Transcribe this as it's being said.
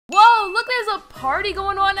party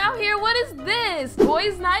going on out here? What is this?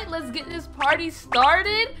 Boys night? Let's get this party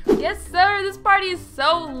started. Yes, sir. This party is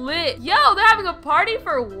so lit. Yo, they're having a party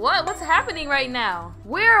for what? What's happening right now?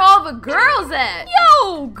 Where are all the girls at?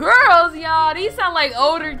 Yo, girls, y'all. These sound like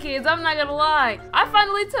older kids. I'm not gonna lie. I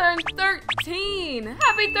finally turned 13.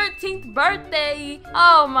 Happy 13th birthday.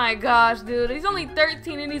 Oh my gosh, dude. He's only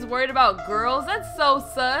 13 and he's worried about girls. That's so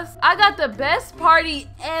sus. I got the best party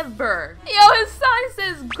ever. Yo, his sign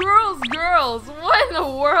says girls, girls. What in the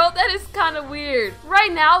world? That is kind of weird.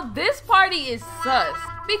 Right now, this party is sus.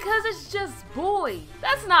 Because it's just boys.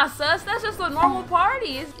 That's not sus. That's just a normal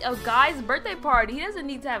party. It's a guy's birthday party. He doesn't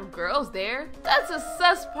need to have girls there. That's a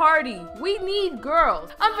sus party. We need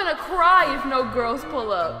girls. I'm gonna cry if no girls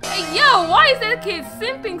pull up. Hey, yo, why is that kid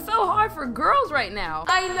simping so hard for girls right now?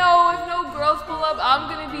 I know if no girls pull up, I'm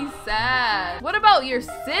gonna be sad. What about your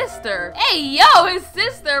sister? Hey, yo, his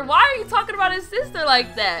sister. Why are you talking about his sister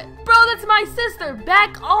like that? Bro, that's my sister.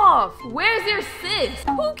 Back off. Where's your sis?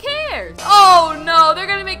 Who cares? Oh, no. They're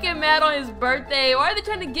gonna make him mad on his birthday. Why are they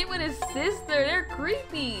trying to get with his sister? They're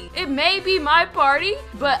creepy. It may be my party,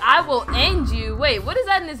 but I will end you. Wait, what is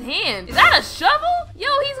that in his hand? Is that a shovel? Yo,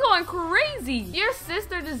 he's going crazy. Your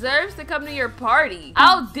sister deserves to come to your party.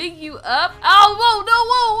 I'll dig you up. Oh, whoa, no,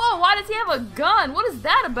 whoa, whoa. Why does he have a gun? What is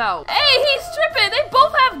that about? Hey, he's tripping. They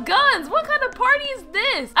both have guns. What kind of party is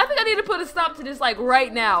this? I think I need to put a stop to this like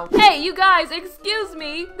right now. Hey, you guys, excuse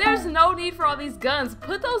me. There's no need for all these guns.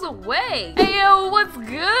 Put those away. Hey, yo, what's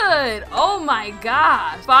good? Oh my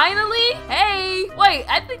gosh. Finally? Hey. Wait,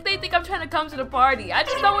 I think they think I'm trying to come to the party. I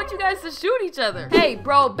just don't want you guys to shoot each other. Hey,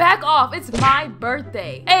 bro, back off. It's my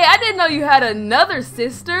birthday. Hey, I didn't know you had another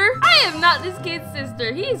sister. I am not this kid's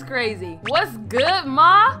sister. He's crazy. What's good,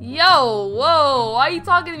 ma? Yo, whoa. Why are you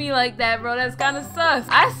talking to me like that, bro? That's kind of sus.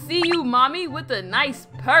 I see you, mommy, with a nice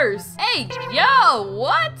purse. Hey, yo,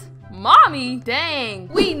 what? Mommy? Dang,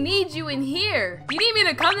 we need you in here. You need me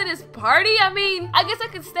to come to this party? I mean, I guess I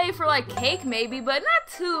could stay for like cake maybe, but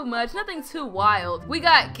not too much, nothing too wild. We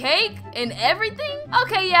got cake and everything?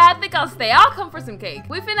 Okay, yeah, I think I'll stay. I'll come for some cake.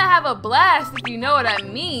 We finna have a blast if you know what I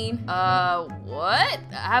mean. What?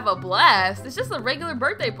 Have a blast? It's just a regular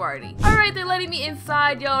birthday party. All right, they're letting me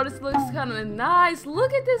inside, yo. This looks kind of nice.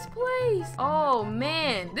 Look at this place. Oh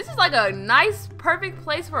man, this is like a nice, perfect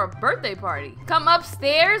place for a birthday party. Come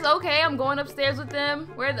upstairs, okay, I'm going upstairs with them.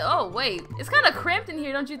 Oh wait, it's kind of cramped in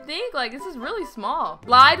here, don't you think? Like, this is really small.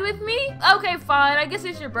 Slide with me? Okay, fine, I guess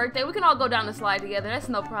it's your birthday. We can all go down the slide together, that's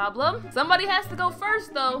no problem. Somebody has to go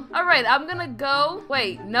first though. All right, I'm gonna go.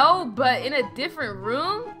 Wait, no, but in a different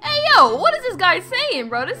room? Hey, yo, what is this guy saying,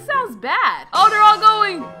 bro? This sounds bad. Oh, they're all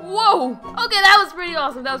going. Whoa. Okay, that was pretty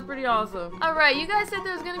awesome. That was pretty awesome. All right, you guys said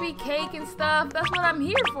there was gonna be cake and stuff. That's what I'm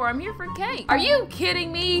here for. I'm here for cake. Are you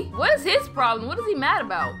kidding me? What is his problem? What is he mad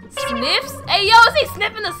about? Sniffs? Hey, yo, is he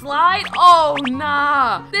sniffing the slide? Oh,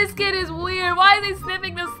 nah. This kid is weird. Why is he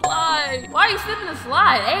sniffing the slide? Why are you sniffing the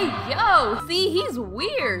slide? Hey, yo. See, he's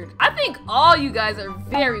weird. I think all you guys are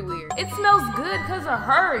very weird. It smells good because of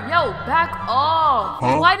her. Yo, back off.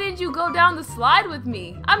 Huh? Why didn't you go down the slide with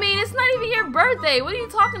me? I mean, it's not even your birthday. What are you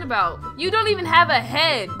talking about? You don't even have a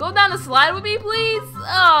head. Go down the slide with me, please?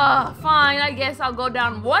 Fine. I guess I'll go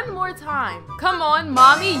down one more time. Come on,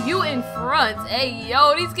 mommy. You in front. Hey,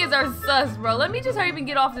 yo, these kids are sus, bro. Let me just hurry up and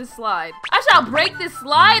get off this slide. I shall break this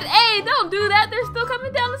slide. Hey, don't do that. They're still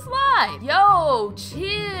coming down the slide. Yo,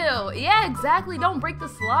 chill. Yeah, exactly. Don't break the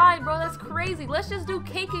slide, bro. That's crazy. Let's just do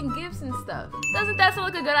cake and gifts and stuff. Doesn't that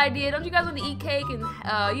sound like a good idea? Don't you guys want to eat cake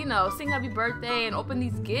and, you know, sing happy birthday and open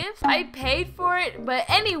these gifts? I paid for it, but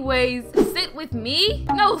anyways, sit with me?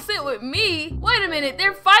 No, sit with me? Wait a minute.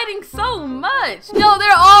 They're fighting so much. Yo,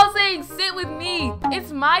 they're all saying sit with me.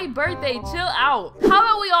 It's my birthday. Chill out. How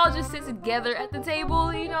about we all just sit together at the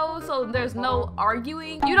table, you know, so there's no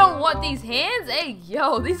arguing? You don't want these hands? Hey,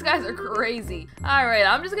 yo, these guys are crazy. All right,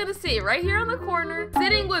 I'm just gonna sit right here on the corner,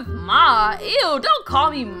 sitting with Ma. Ew, don't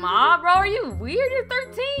call me Ma, bro. Are you weird? You're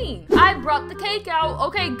 13. I brought the cake out.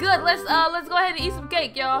 Okay, good. Let's go ahead and eat some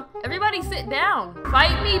cake, y'all. Everybody sit down.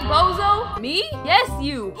 Fight me, bozo. Me? Yes,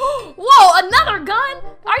 you. Whoa, another gun?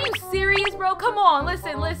 Are you serious, bro? Come on,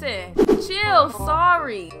 listen. Chill,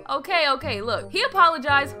 sorry. Okay, look. He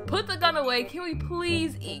apologized. Put the gun away. Can we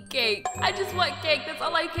please eat cake? I just want cake. That's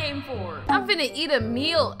all I came for. I'm finna eat a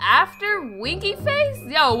meal after? Winky face?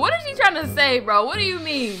 Yo, what is he trying to say, bro? What do you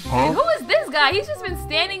mean? Huh? And who is this guy? He's just been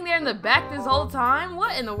standing there in the back this whole time?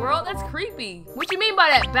 What in the world? That's creepy. What you mean by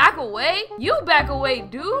that? Back away? You back away,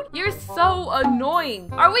 dude. You're so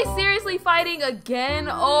annoying. Are we seriously fighting again?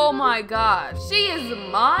 Oh my gosh. She is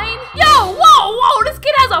mine? Yo, whoa, this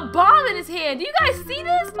kid has a bomb in his hand. Do you guys see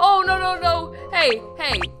this? Oh, no.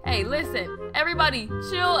 Hey, listen. Everybody,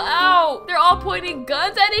 chill out. They're all pointing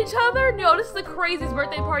guns at each other? No, this is the craziest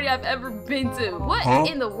birthday party I've ever been to. What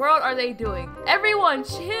in the world are they doing? Everyone,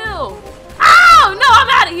 chill. Oh, no, I'm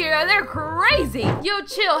out of here. They're crazy. Yo,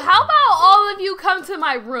 chill. How about all of you come to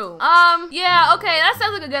my room? Yeah, okay, that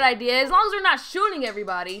sounds like a good idea. As long as we're not shooting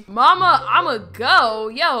everybody. Mama, I'ma go.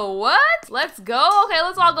 Yo, what? Let's go? Okay,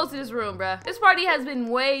 let's all go to this room, bruh. This party has been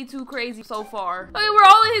way too crazy so far. Okay, we're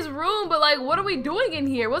all in his room, but like, what are we doing in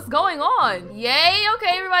here? What's going on? Yay,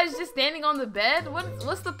 okay, everybody's just standing on the bed.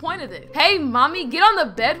 What's the point of this? Hey, mommy, get on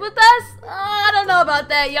the bed with us? I don't know about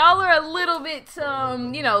that. Y'all are a little bit,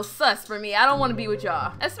 you know, sus for me. I don't want to be with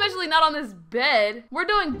y'all, especially not on this bed. We're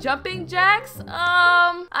doing jumping jacks.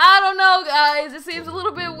 I don't know, guys. It seems a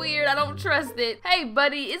little bit weird. I don't trust it. Hey,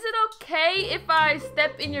 buddy, is it okay if I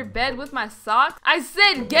step in your bed with my socks? I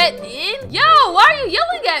said get in? Yo, why are you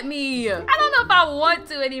yelling at me? I don't know if I want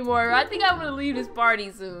to anymore. I think I'm gonna leave this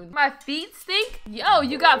party soon. My feet stink? Yo,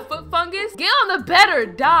 you got foot fungus? Get on the bed or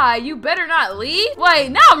die. You better not leave. Wait,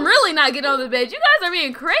 now I'm really not getting on the bed. You guys are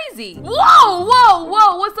being crazy. Whoa.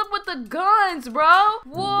 What's up with the guns, bro?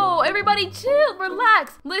 Whoa, everybody chill,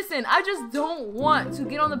 relax. Listen, I just don't want to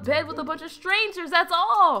get on the bed with a bunch of strangers, that's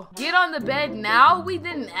all. Get on the bed now? We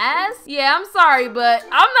didn't ask? Yeah, I'm sorry, but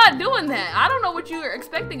I'm not doing that. I don't know what you were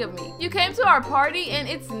expecting of me. You came to our party and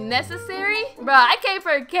it's necessary? Bruh, I came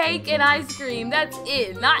for cake and ice cream. That's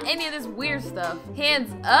it, not any of this weird stuff. Hands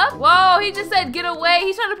up? Whoa, he just said get away.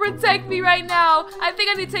 He's trying to protect me right now. I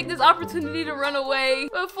think I need to take this opportunity to run away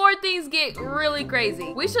before things get really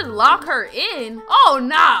crazy. We should lock her in. Oh,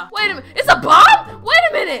 nah. Wait a minute. It's a bomb? Wait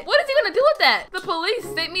a minute. What is he gonna do with that? The police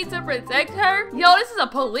sent me to protect her? Yo, this is a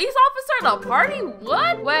police officer at a party?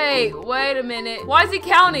 What? Wait a minute. Why is he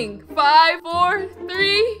counting? 5, 4,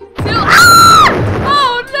 3, 2. Ah!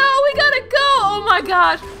 Oh, no. We gotta go. Oh, my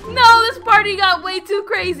gosh. No, this party got way too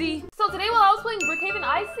crazy. So today while I was playing Brookhaven,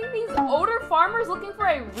 I seen these older farmers looking for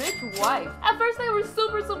a rich wife. At first they were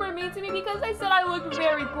super mean to me because they said I looked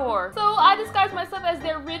very poor. So I disguised myself as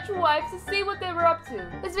their rich wife to see what they were up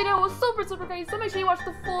to. This video was super crazy, so make sure you watch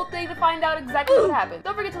the full thing to find out exactly what happened.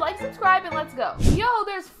 Don't forget to like, subscribe, and let's go. Yo,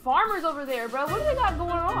 there's farmers over there, bro. What do they got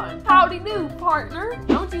going on? Howdy do, partner.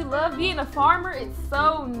 Don't you love being a farmer? It's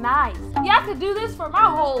so nice. Yeah, I could do this for my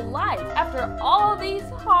whole life. After all these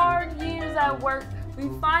hard years at work, we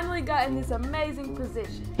finally got in this amazing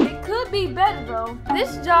position. It could be better though.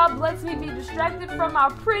 This job lets me be distracted from our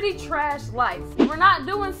pretty trash life. We're not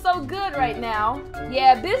doing so good right now.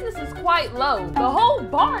 Yeah, business is quite low. The whole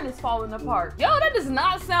barn is falling apart. Yo, that does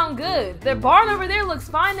not sound good. The barn over there looks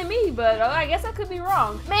fine to me, but I guess I could be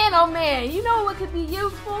wrong. Man, oh man, you know what could be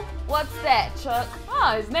useful? What's that, Chuck?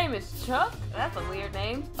 Oh, his name is Chuck? That's a weird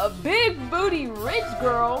name. A big booty rich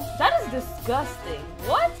girl? That is disgusting.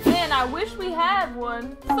 What? Man, I wish we had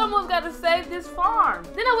one. Someone's got to save this farm.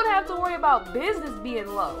 Then I wouldn't have to worry about business being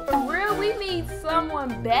low. For real, we need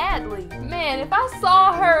someone badly. Man, if I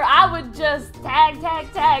saw her, I would just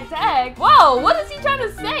tag. Whoa, what is he trying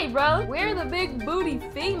to say, bro? We're the big booty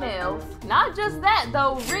females. Not just that,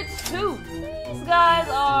 though, rich too. These guys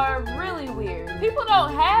are really weird. People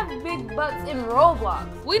don't have big butts in Roblox.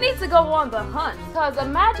 We need to go on the hunt. Cause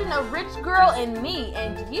imagine a rich girl and me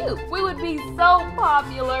and you. We would be so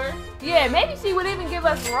popular. Yeah, maybe she would even give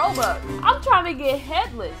us Robux. I'm trying to get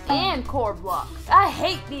headless and core blocks. I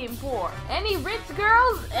hate being poor. Any rich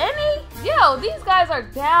girls? Any? Yo, these guys are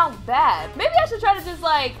down bad. Maybe I should try to just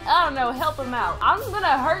like, I don't know, help them out. I'm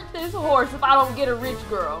gonna hurt this horse if I don't get a rich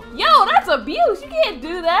girl. Yo, that's abuse. You can't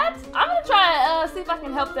do that. I'm gonna try to see if I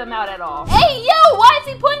can help them out at all. Hey, yo, why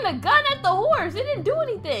is he pointing a gun at the horse? It didn't do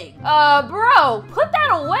anything. Bro, put that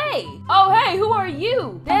away. Oh, hey, who are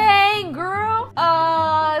you? Dang, girl.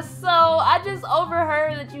 So I just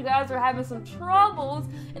overheard that you guys are having some troubles,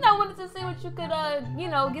 and I wanted to see what you could, you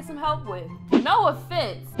know, get some help with. No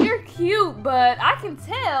offense. You're cute, but I can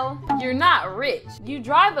tell you're not rich. You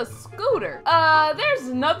drive a scooter. There's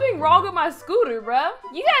nothing wrong with my scooter, bruh.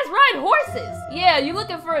 You guys ride horses. Yeah, you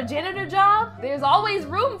looking for a janitor job? There's always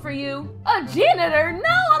room for you. A janitor?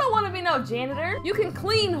 No, I don't want to be no janitor. You can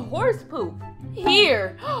clean horse poop.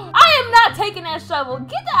 here. I am not taking that shovel.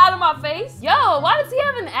 Get that out of my face. Yo, why does he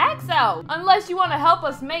have an axe out? Unless you want to help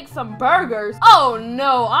us make some burgers. Oh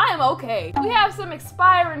no, I am okay. We have some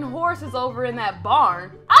expiring horses over in that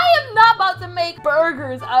barn. I am not about to make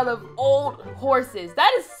burgers out of old horses.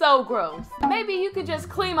 That is so gross. Maybe you could just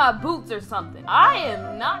clean my boots or something. I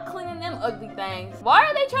am not cleaning them ugly things. Why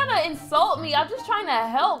are they trying to insult me? I'm just trying to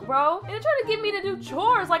help, bro. They're trying to get me to do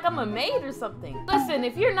chores like I'm a maid or something. Listen,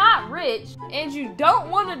 if you're not rich and you don't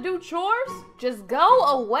want to do chores, just go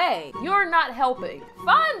away. You're not helping.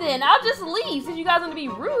 Fine then, I'll just leave since you guys want to be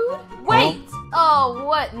rude. Wait. Oh,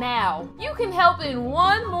 what now? You can help in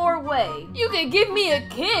one more way. You can give me a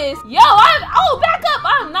kiss. Yo, back up.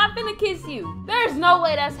 I'm not finna kiss you. There's no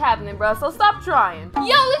way that's happening, bro, so stop trying. Yo,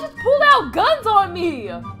 they just pulled out guns on me.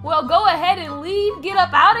 Well, go ahead and leave. Get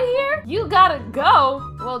up out of here. You gotta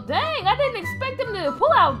go. Well, dang, I didn't expect them to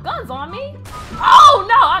pull out guns on me. Oh,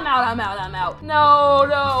 no, I'm out.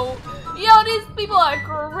 No. Yo, these people are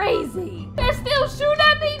crazy. They're still shooting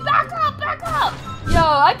at me. Back up. Yo,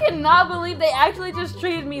 I cannot believe they actually just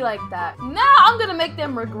treated me like that. Now I'm gonna make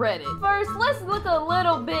them regret it. First, let's look a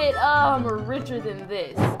little bit richer than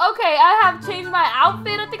this. Okay, I have changed my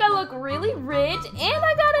outfit. I think I look really rich, and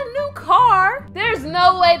I got a new car. There's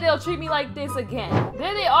no way they'll treat me like this again.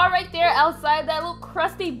 There they are right there outside that little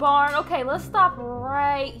crusty barn. Okay, let's stop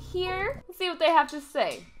right here and see what they have to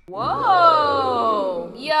say.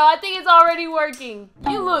 Whoa! Yo, I think it's already working.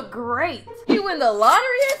 You look great. You win the lottery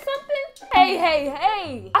or something?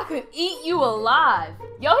 Hey. I could eat you alive.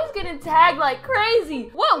 Yo, he's getting tagged like crazy.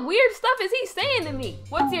 What weird stuff is he saying to me?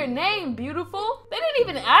 What's your name, beautiful? They didn't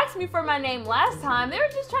even ask me for my name last time. They were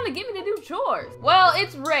just trying to get me to do chores. Well,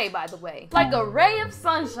 it's Ray, by the way. Like a ray of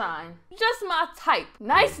sunshine. Just my type.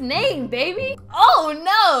 Nice name, baby. Oh,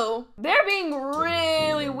 no. They're being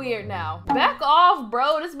really weird now. Back off,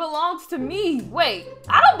 bro. This belongs to me. Wait,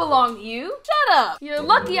 I don't belong to you. Shut up. You're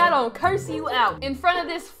lucky I don't curse you out in front of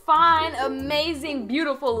this fine, amazing,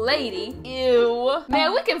 beautiful lady. Ew.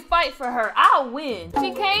 Man, we can fight for her. I'll win.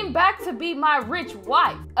 She came back to be my rich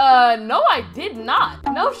wife. No, I did not.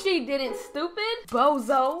 No, she didn't, stupid.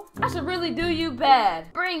 Bozo. I should really do you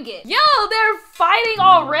bad. Bring it. Yo, they're fighting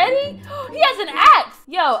already? He has an axe.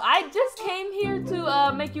 Yo, I just came here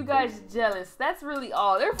to make you guys jealous. That's really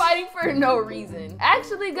all. They're fighting for no reason.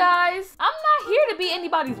 Actually, guys, I'm not here to be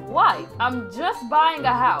anybody's wife. I'm just buying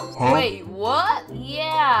a house. Huh? Wait, what?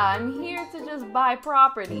 Yeah, I'm here to just buy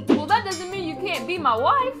property. Well, that doesn't mean you can't be my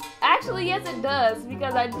wife. Actually, yes, it does,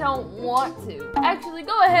 because I don't want to. Actually,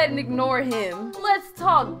 go ahead and ignore him. Let's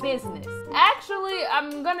talk business. Actually,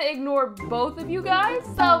 I'm gonna ignore both of you guys.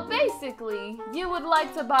 So basically, you would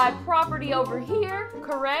like to buy property over here,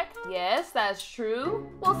 correct? Yes, that's true.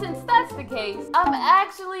 Well, since that's the case, I'm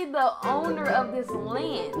actually the owner of this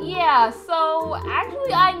land. Yeah, so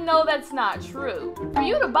actually I know that's not true. For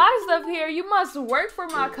you to buy stuff here, you must work for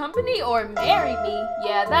my company or marry me.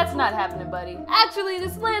 Yeah, that's not happening, buddy. Actually,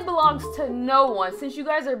 this land belongs to no one since you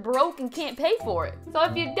guys are broke and can't pay for it. So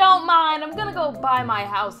if you don't mind, I'm gonna go buy my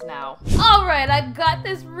house now. Alright, I got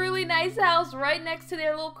this really nice house right next to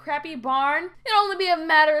their little crappy barn. It'll only be a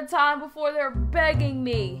matter of time before they're begging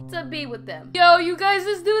me to be with them. Yo, you guys,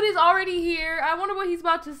 this dude is already here. I wonder what he's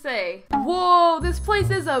about to say. Whoa, this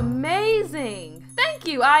place is amazing. Thank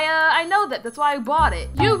you. I know that. That's why I bought it.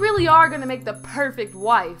 You really are gonna make the perfect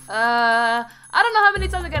wife. I don't know how many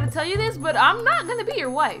times I gotta tell you this, but I'm not gonna be your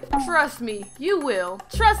wife. Trust me, you will.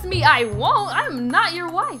 Trust me, I won't. I'm not your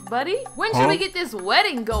wife, buddy. When should we get this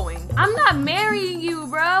wedding going? I'm not marrying you,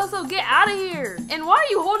 bro, so get out of here. And why are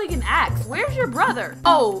you holding an axe? Where's your brother?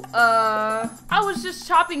 Oh, I was just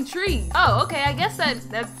chopping trees. Oh, okay, I guess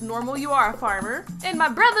that's normal. You are a farmer. And my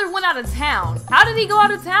brother went out of town. How did he go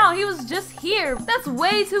out of town? He was just here. That's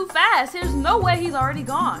way too fast. There's no way he's already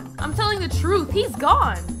gone. I'm telling the truth, he's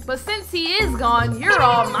gone. But since he is gone, you're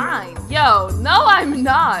all mine. Yo, no, I'm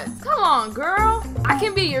not. Come on, girl. I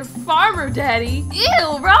can be your farmer daddy.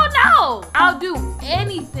 Ew, bro, no. I'll do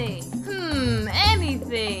anything.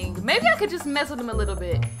 Anything. Maybe I could just mess with him a little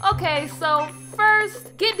bit. Okay, so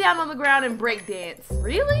first, get down on the ground and break dance.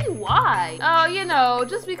 Really? Why? Oh, you know,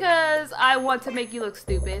 just because I want to make you look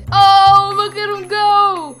stupid. Oh, look at him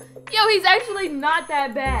go. Yo, he's actually not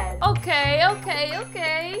that bad. Okay.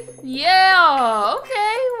 Yeah,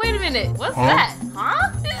 okay. Wait a minute. What's that?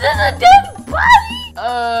 Huh? Is this a dead body?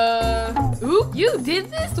 Oops. You did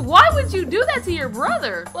this? Why would you do that to your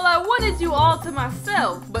brother? Well, I wanted you all to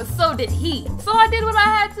myself, but so did he. So I did what I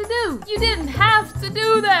had to do. You didn't have to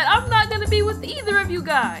do that. I'm not gonna be with either of you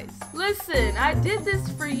guys. Listen, I did this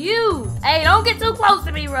for you. Hey, don't get too close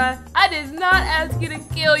to me, bruh. I did not ask you to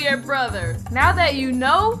kill your brother. Now that you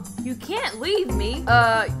know, you can't leave me.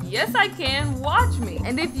 Yes I can. Watch me.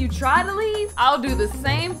 And if you try to leave, I'll do the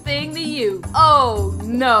same thing to you. Oh,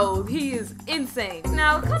 no. He is insane.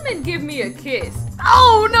 Now, come and give me a kiss.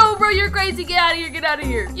 Oh, no, bro. You're crazy. Get out of here. Get out of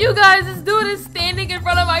here. You guys, this dude is standing in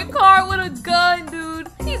front of my car with a gun, dude.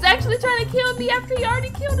 He's actually trying to kill me after he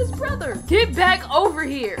already killed his brother. Get back over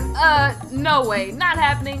here. No way. Not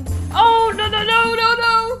happening. Oh, no, no, no, no,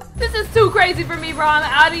 no. This is too crazy for me, bro. I'm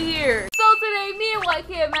out of here. So today, me and White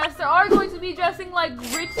Kid Master are going to be dressing like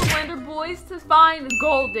rich slender boys to find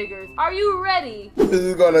gold diggers. Are you ready? This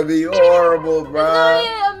is gonna be horrible, bro. It's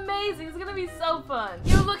gonna be amazing. It's gonna be so fun.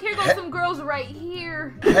 Yo, look, here go some girls right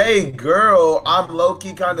here. Hey, girl, I'm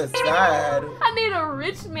low-key kind of sad. I need a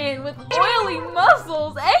rich man with oily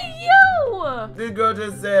muscles. Hey, yo! This girl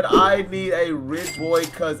just said, I need a rich boy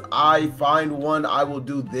because I find one, I will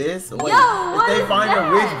do this. Wait, Yo, if they find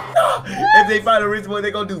a rich, if they find a rich boy,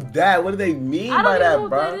 they gonna do that. What do they mean by that,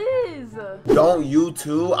 bro? I don't know what that is. Don't you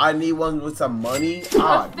too? I need one with some money.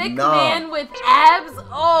 A thick man with abs?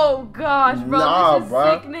 Oh gosh, bro, this is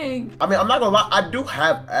sickening. I mean, I'm not gonna lie, I do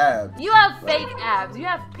have abs. You have fake abs. You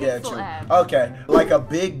have pixel abs. Okay, like a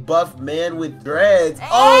big buff man with dreads. Hey,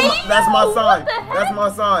 oh, that's my what sign. the heck? That's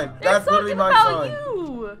my sign. That's literally my sign. You.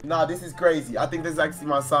 Nah, this is crazy. I think this is actually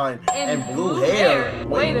my sign. And blue hair.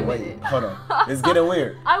 Wait a minute. Hold on. It's getting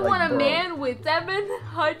weird. I want a man with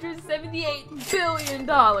 $778 billion.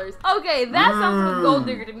 Okay, that sounds like a gold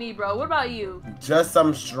digger to me, bro. What about you? Just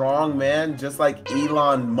some strong man, just like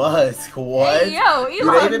Elon Musk. What? Hey, yo, Elon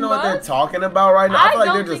Do they even know what they're talking about right now? I feel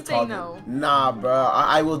like they're just talking. Know. Nah, bro.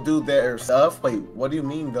 I will do their stuff. Wait, what do you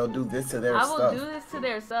mean they'll do this to their stuff? I will do this to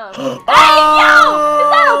their stuff. Oh! Hey, yo! Is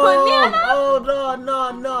that a banana? Oh,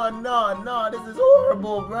 no. This is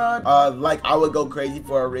horrible, bro. Like, I would go crazy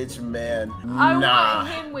for a rich man. I want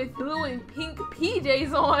him with blue and pink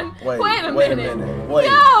PJs on. Wait a minute. Wait.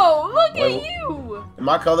 Yo, look at you. Am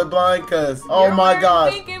I colorblind? Cause, oh my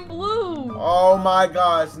gosh. Pink and blue. Oh my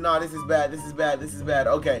gosh. No, this is bad. This is bad.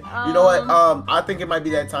 Okay. You know what? I think it might be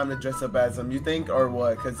that time to dress up as them. You think or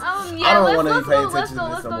what? Cause yeah, I don't want to be paying attention to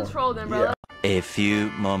this Let's go troll them, bro. Yeah. A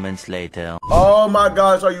few moments later. Oh my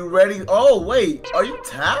gosh, are you ready? Oh wait, are you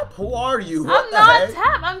Tap? Who are you? I'm not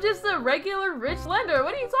Tap. I'm just a regular rich slender.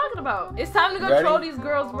 What are you talking about? It's time to go troll these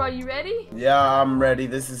girls, bro. You ready? Yeah, I'm ready.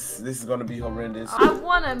 This is gonna be horrendous. I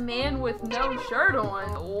want a man with no shirt on.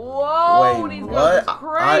 Whoa, wait, these what? girls are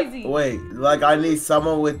crazy. Wait, like I need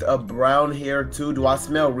someone with a brown hair too. Do I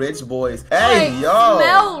smell rich boys? Hey, wait, yo.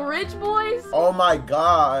 Smell rich boys? Oh my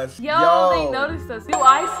gosh. Yo, they noticed us. Do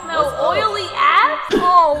I smell oily abs?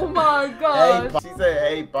 Oh my gosh. Hey, she said,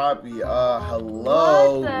 hey, Poppy.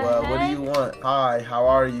 Hello. What do you want? Hi, how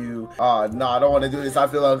are you? No, I don't want to do this. I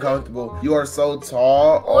feel uncomfortable. You are so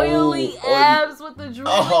tall. Oily abs with the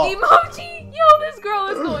drooling emoji. Yo, this girl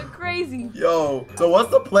is going crazy. Yo, so what's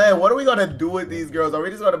the plan? What are we gonna do with these girls? Are we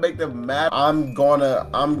just gonna make them mad? I'm gonna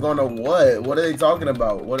what? What are they talking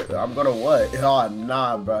about? I'm gonna what? Oh,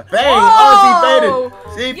 nah, bro. Bang! Oh, she faded.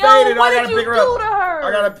 She faded. I gotta pick her up.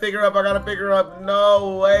 I gotta pick her up.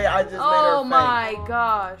 No way. I just made her faint. Oh my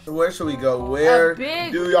gosh. So where should we go? Where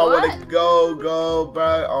do y'all want to go, bro?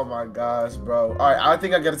 Oh my gosh, bro. All right, I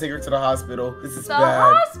think I gotta take her to the hospital. This is bad. The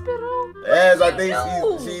hospital? Yes, I think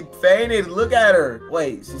she fainted. Look at her.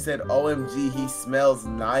 Wait, she said, OMG, he smells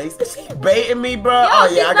nice. Is she baiting me, bro? Yo, oh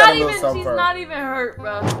yeah, I got a little something. She's not even hurt,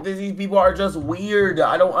 bro. These people are just weird.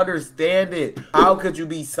 I don't understand it. How could you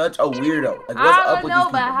be such a weirdo? Like, what's up with these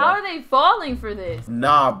people, but how are they falling for this?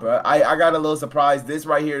 Nah, bro. I got a little surprise. This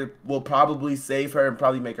right here will probably save her and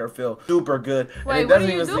probably make her feel super good. Wait, what are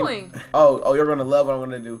you doing? Oh, you're gonna love what I'm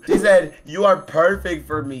gonna do. She said, you are perfect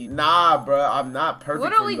for me. Nah, bro. I'm not perfect for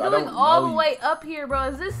you. What are we doing all the way up here, bro?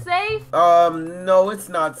 Is this safe? No, it's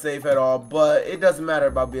not safe at all. But it doesn't matter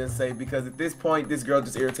about being safe because at this point, this girl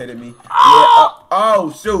just irritated me. Oh! Yeah.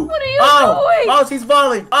 Oh, shoot. What are you doing? Oh, she's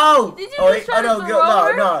falling. Oh. Did you just try to throw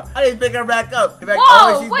her? No. I didn't pick her back up.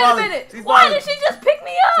 Whoa, wait a minute. Why did she just pick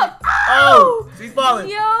me up? Oh, she's falling.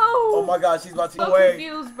 Yo. Oh my gosh, she's about to go away.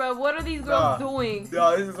 Confused, bro. What are these girls doing?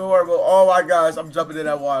 Yo, this is horrible. Oh my gosh, I'm jumping in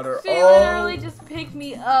that water. She literally just picked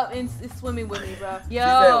me up and is swimming with me, bro. Yo. She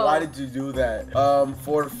said, why did you do that?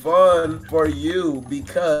 For fun, for you,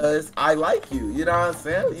 because I like you. You know what I'm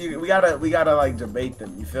saying? We gotta like debate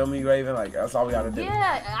them. You feel me, Raven? Like that's all we gotta trying to do.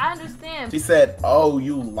 Yeah, I understand. She said, oh,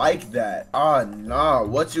 you like that. Oh, nah,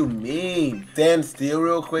 what you mean? Stand still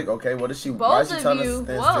real quick. Okay, what is she, why is she telling us to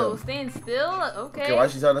stand still? Stand still? Okay. Why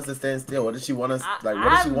is she telling us to stand still? What does she want us, what I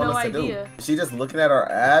does she have want no us to idea. do? Is she just looking at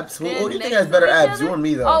our abs? Who do you think has better abs, you or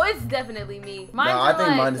me, though? Oh, it's definitely me. Mine's I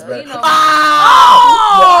think mine is better. You know,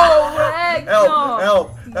 Ah! heck Help, no.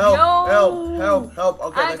 help, help, No. help.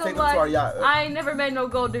 Okay, let's take them to our yacht. I ain't never met no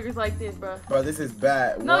gold diggers like this, bro. Bro, this is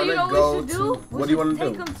bad. No, you know what we should do? What do you want to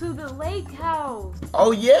do? Take them to the lake house.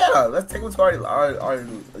 Oh, yeah. Let's take them to our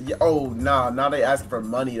yeah. Oh, nah. Now they asking for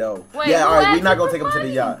money, though. Wait, yeah, all right. We're not going to for take them to the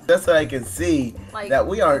money? yacht. Just so they can see that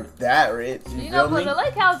we aren't that rich. You know, feel me? but the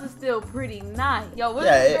lake house is still pretty nice. Yo, what's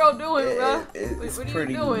Yeah, this girl doing, bro? It's what are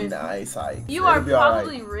pretty you doing? nice. You are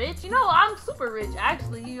probably rich. You know, I'm super rich,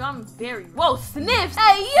 actually. I'm very... Whoa, sniffs.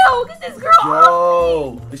 Hey, yo, get this girl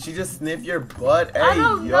off me. Did she just sniff your butt? Hey, I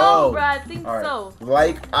don't know, bro. I think so.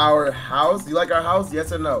 Like our house? You like our house?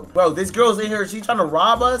 Yes or no? Bro, this girl's in here. She trying to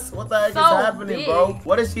rob us? What the heck is happening, bro?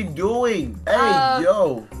 What is she doing? Hey,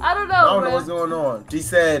 yo. I don't know, I don't know what's going on. She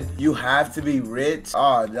said, you have to be rich.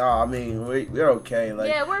 Oh, no. I mean, we're okay. Like,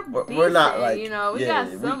 yeah, we're not like, you know, we got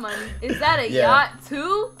some money. Is that a yacht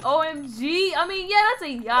too? OMG. I mean, yeah, that's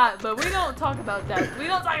a yacht, but we don't talk about that. We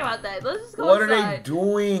don't talk about that. Let's just go What inside. are they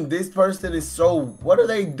doing? This person is so... What are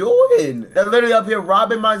they doing? They're literally up here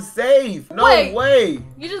robbing my safe. No way.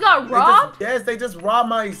 You just got robbed? Yes, they just robbed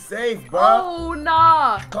my safe, bro. Oh,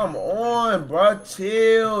 nah. Come on, bro.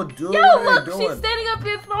 Chill, dude. Yo, look, she's standing up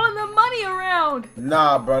here throwing the money around.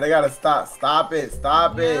 Nah, bro. They gotta stop. Stop it.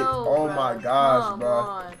 Stop it. Oh, bro. my gosh, Come bro.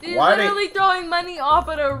 on. She's literally throwing money off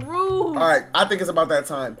of the roof. All right, I think it's about that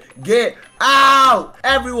time. Get out.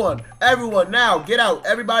 Everyone, now. Get out.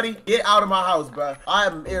 Everybody, get out of my house, bro. I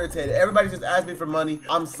am irritated. Everybody just asked me for money.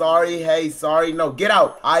 I'm sorry. Hey, sorry. No, get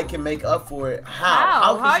out. I can make up for it.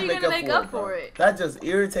 How are you gonna make up for it? That just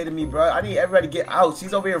irritated me, bro. I need everybody to get out.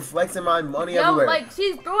 She's over here flexing my money everywhere. Like,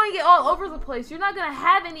 she's throwing it all over the place. You're not gonna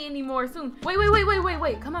have any anymore soon.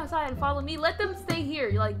 Wait. Come outside and follow me. Let them stay here.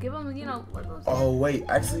 You like, give them, you know, let them stay. Oh, wait.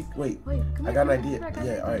 Actually, wait. I got an idea.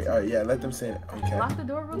 Yeah, all right. Yeah, let them stay. Okay. Lock the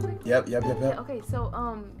door real quick. Yep. Yeah, okay, so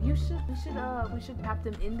we should trap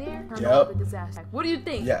them in there. Yep. The disaster. What do you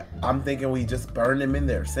think? Yeah, I'm thinking we just burn them in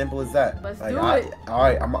there. Simple as that. Let's do it. All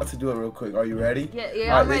right, I'm about to do it real quick. Are you ready?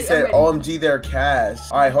 Yeah. All right, they said OMG, they're cash.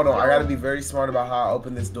 All right, hold on. I gotta be very smart about how I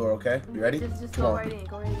open this door. Okay, you ready? Just go right in.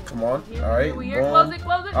 Come on. Here, all right. Here. Close it.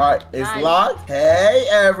 All right, it's locked. Hey,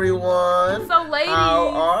 everyone. So, ladies. How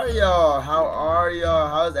are y'all?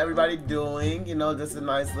 How's everybody doing? You know, just a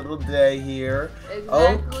nice little day here.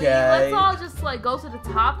 Exactly. Okay. Let's all just like go to the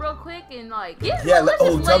top real quick and like let's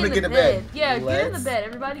tell me to get in bed. Yeah, get in the bed.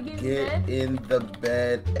 Everybody get in the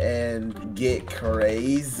bed and get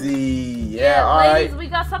crazy. Yeah, all ladies, right. we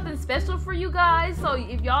got something special for you guys. So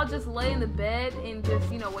if y'all just lay in the bed and just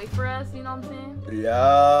wait for us, you know what I'm saying?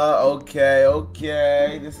 Yeah.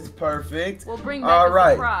 Okay. This is perfect. We'll bring back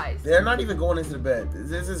a surprise. They're not even going into the bed.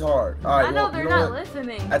 This is hard. All right. I know they're not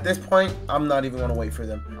listening. At this point, I'm not even gonna wait for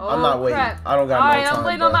them. Oh, I'm not waiting. Crap. I don't got no time. I'm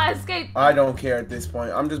waiting on my escape. I don't care at this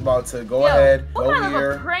point. I'm just about to go ahead. What kind of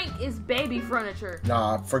a prank is baby furniture?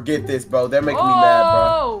 Nah, forget this, bro. They're making me mad,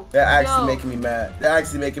 bro. They're actually making me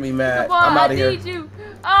mad. Come on, I'm out of here. I need you.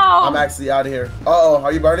 Oh. I'm actually out of here. Uh-oh,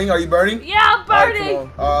 are you burning? Yeah, I'm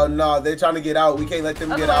burning. Oh, no, they're trying to get out. We can't let them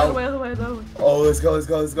get out. Wait. Oh, let's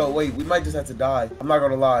go. Wait, we might just have to die. I'm not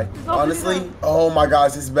gonna lie. Honestly, oh my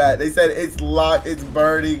gosh, it's bad. They said it's locked, it's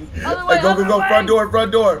burning. Go, front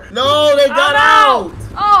door. No, they got out.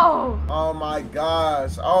 Oh my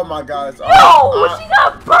gosh. No, she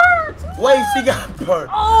got burnt. Wait, she got burnt.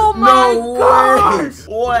 Oh my gosh.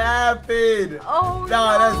 What happened? Oh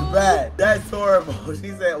nah, that's bad. That's horrible.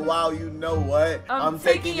 She said, wow, you know what? I'm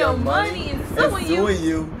taking your money and suing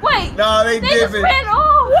you. Wait. No, they just ran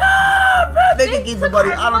off. They can keep the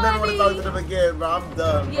money. I don't ever want to talk to them again, bro. I'm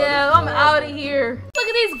done. Yeah, I'm out of here. Look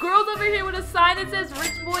at these girls over here with a sign that says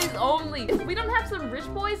rich boys only. If we don't have some rich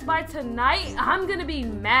boys by tonight, I'm gonna be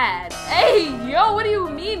mad. Hey, yo, what do you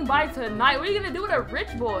mean by tonight? What are you gonna do with a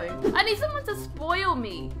rich boy? I need someone to spoil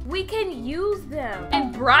me. We can use them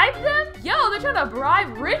and bribe them? Yo, they're trying to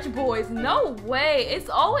bribe rich boys. No way. It's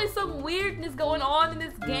always some weirdness going on in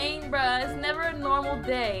this game, bruh. It's never a normal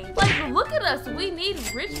day. Like, look at us. We need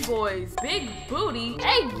rich boys. Big big booty.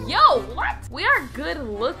 Hey, yo, what? We are good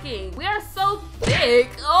looking. We are so thick.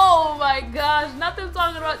 Oh my gosh, not them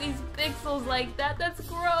talking about these pixels like that. That's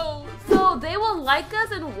gross. So they will like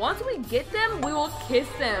us, and once we get them, we will kiss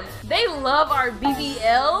them. They love our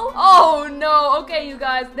BBL. Oh no. Okay, you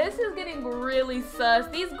guys, this is getting really sus.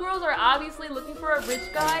 These girls are obviously looking for a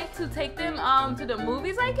rich guy to take them to the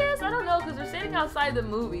movies, I guess. I don't know, because they're standing outside the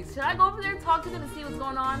movies. Should I go over there and talk to them and see what's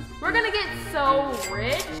going on? We're gonna get so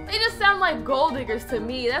rich. They just sound like gold diggers to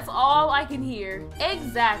me. That's all I can hear.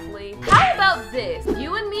 Exactly. How about this?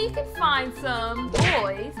 You and me can find some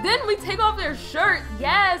boys. Then we take off their shirt.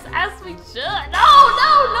 Yes, as we should.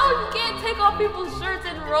 No, you can't take off people's shirts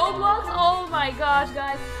in Roblox. Oh my gosh,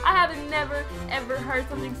 guys. I have never, ever heard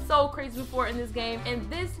something so crazy before in this game, and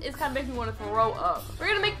this is kind of making me want to throw up. We're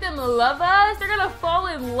gonna make them love us. They're gonna fall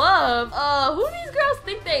in love. Who these girls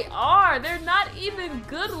think they are? They're not even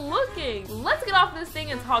good looking. Let's get off this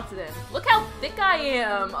thing and talk to them. Look how thick I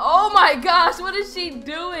am. Oh my gosh, what is she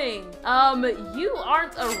doing? You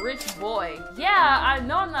aren't a rich boy. Yeah, I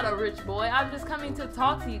know I'm not a rich boy. I'm just coming to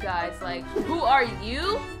talk to you guys. Like, who are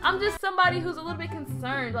you? I'm just somebody who's a little bit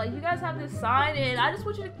concerned. Like, you guys have this sign, and I just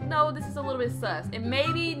want you to know this is a little bit sus, and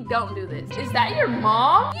maybe don't do this. Is that your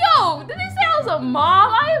mom? Yo, did they say I was a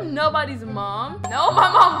mom? I am nobody's mom. No,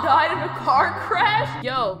 my mom died in a car crash.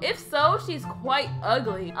 Yo, if so, she's quite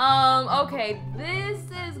ugly. Okay, this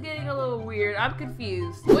is getting a little weird. I'm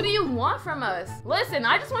confused. What do you want from us? Listen,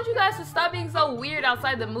 I just want you guys to stop being so weird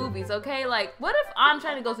outside the movies, okay? Like, what if I'm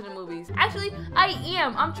trying to go to the movies? Actually, I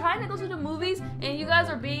am. I'm trying to go to the movies, and you guys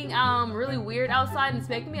are being really weird outside, and it's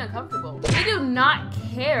making me uncomfortable. We do not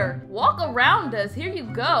care. Walk around us. Here you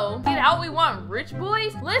go. Get out. We want rich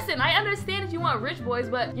boys. Listen, I understand if you want rich boys,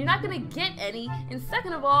 but you're not gonna get any. And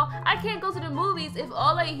second of all, I can't go to the movies if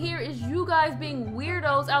all I hear is you guys being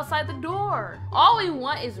weirdos outside the door. All we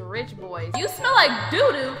want is rich boys. You smell like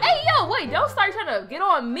doo-doo. Hey, yo, wait, don't start trying to get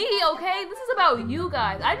on me, okay? This is about you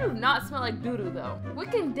guys. I do not smell like doo-doo, though. We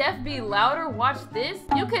can def be louder. Watch this.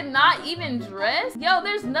 You cannot even dress. Yo,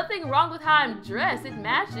 there's nothing wrong with how I'm dressed. It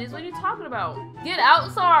matches. What are you talking about? Get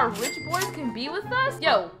out so our rich boys can be with us?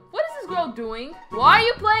 Yo, what is this girl doing? Why are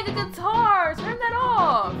you playing a guitar? Turn that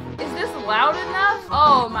off. Is this loud enough?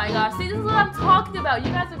 Oh my gosh. See, this is what I'm talking about.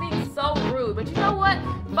 You guys are being so rude. But you know what?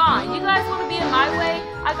 Fine. You guys want to be in my way?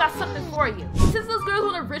 I got something for you. Since those girls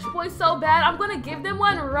want a rich boy so bad, I'm going to give them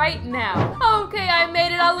one right now. Okay, I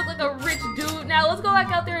made it. I look like a rich dude. Now let's go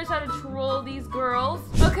back out there and try to troll these girls.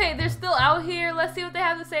 Okay, they're still out here. Let's see what they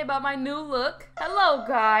have to say about my new look. Hello,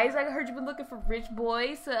 guys. I heard you've been looking for rich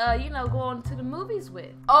boys to, you know, go on to the movies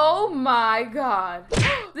with. Oh my god.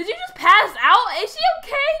 Did you just pass out? Is she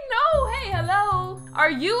okay? No. Hey, hello. Are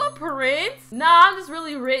you a prince? Nah, I'm just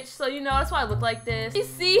really rich, so you know, that's why I look like this. You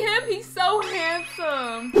see him? He's so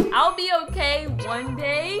handsome. I'll be okay one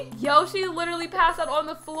day. Yo, she literally passed out on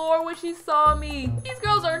the floor when she saw me. These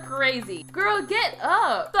girls are crazy. Girl, get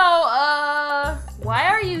up. So, why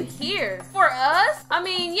are you here? For us? I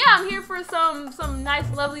mean, yeah, I'm here for some nice,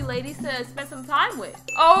 lovely ladies to spend some time with.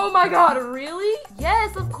 Oh my god, really?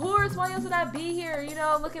 Yes, of course. Why else would I be here, you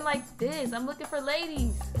know, looking like this? I'm looking for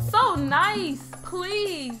ladies. So nice.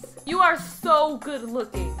 Please. You are so good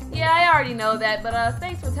looking. Yeah, I already know that, but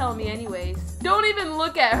thanks for telling me anyways. Don't even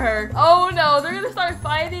look at her. Oh no, they're gonna start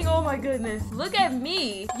fighting. Oh my goodness. Look at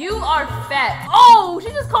me. You are fat. Oh,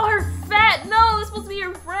 she just called her fat. No, it's supposed to be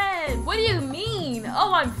your friend. What do you mean?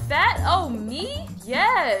 Oh, I'm fat? Oh, me?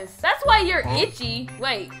 Yes. That's why you're itchy.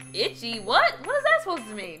 Wait, itchy? What? What is that supposed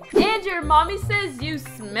to mean? And your mommy says you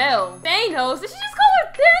smell. Thanos? Did she just call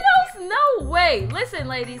her Thanos? No way. Listen,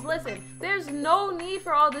 ladies, listen. There's no need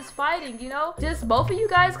for all this fighting, you know? Just both of you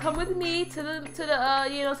guys come with me to the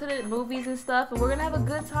you know, to the movies and stuff, and we're gonna have a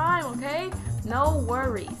good time, okay? No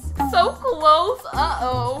worries. So close.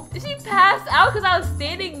 Uh-oh. Did she pass out because I was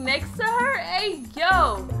standing next to her? Hey,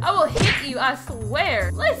 yo. I will hit you, I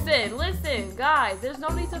swear. Listen, guys. There's no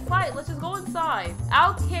need to fight. Let's just go inside.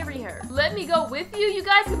 I'll carry her. Let me go with you. You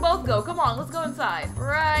guys can both go. Come on, let's go inside.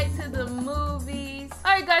 Right to the movies.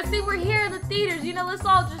 Alright, guys. See, we're here in the theaters. You know, let's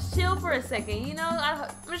all just chill for a second. You know, I'm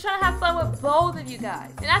just trying to have fun with both of you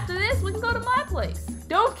guys. And after this, we can go to my place.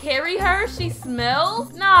 Don't carry her. She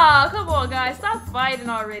smells. Nah, come on, guys. Stop fighting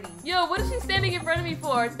already. Yo, what is she standing in front of me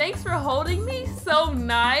for? Thanks for holding me. So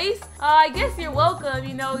nice. I guess you're welcome.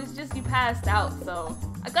 You know, it's just you passed out, so.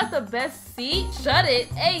 I got the best seat. Shut it.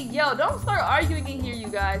 Hey, yo, don't start arguing in here, you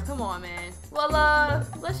guys. Come on, man. Well,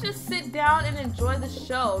 let's just sit down and enjoy the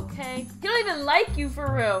show, okay? He don't even like you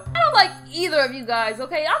for real. I don't like either of you guys,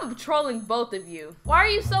 okay? I'm trolling both of you. Why are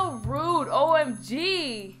you so rude?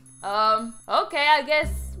 OMG. Okay, I guess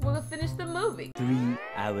we're gonna finish the movie. 3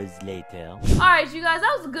 hours later. Alright, you guys,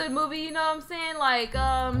 that was a good movie, you know what I'm saying? Like,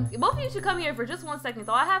 both of you should come here for just 1 second,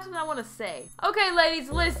 though. I have something I want to say. Okay, ladies,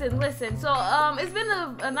 listen. So, it's been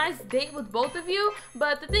a nice date with both of you,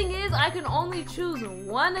 but the thing is, I can only choose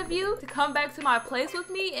one of you to come back to my place with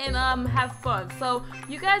me and, have fun. So,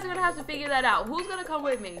 you guys are gonna have to figure that out. Who's gonna come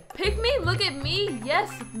with me? Pick me? Look at me?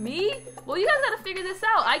 Yes, me? Well, you guys gotta figure this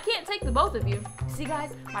out. I can't take the both of you. See,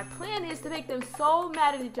 guys, my plan is to make them so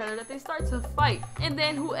mad at each other that they start to fight. And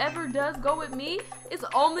then whoever does go with me is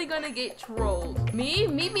only gonna get trolled. Me?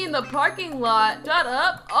 Meet me in the parking lot. Shut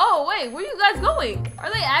up. Oh, wait, where are you guys going?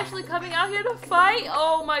 Are they actually coming out here to fight?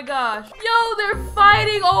 Oh my gosh. Yo, they're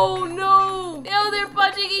fighting. Oh no. Yo, they're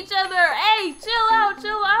punching each other. Hey, chill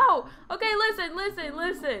out. Okay,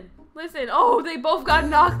 listen. Oh, they both got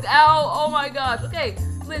knocked out. Oh my gosh. Okay,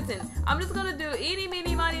 listen. I'm just gonna do eeny,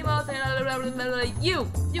 meeny, miny, mouse, and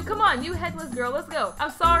you, come on, you headless girl, let's go. I'm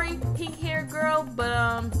sorry, pink hair girl,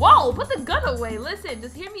 but whoa, put the gun away. Listen,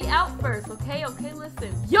 just hear me out first, okay? Okay,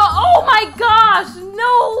 listen. Yo, oh my gosh,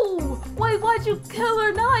 no! Wait, why'd you kill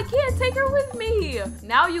her? No, I can't take her with me.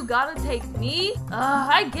 Now you gotta take me?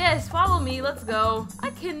 I guess, follow me, let's go. I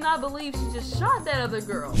cannot believe she just shot that other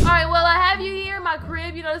girl. All right, well, I have you here in my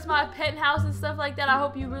crib, you know, it's my penthouse and stuff like that. I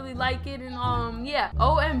hope you really like it, and yeah,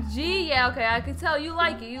 OMG. Yeah, okay, I can tell you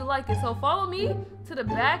like it. So follow me to the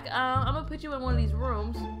back. I'm gonna put you in one of these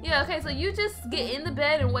rooms. Yeah, okay, so you just get in the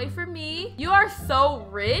bed and wait for me. You are so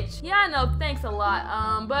rich. Yeah, I know, thanks a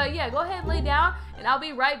lot. But yeah, go ahead, lay down, and I'll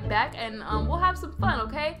be right back, and we'll have some fun,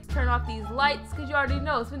 okay? Turn off these lights, because you already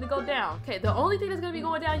know it's gonna go down. Okay, the only thing that's gonna be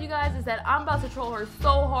going down, you guys, is that I'm about to troll her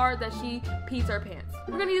so hard that she pees her pants.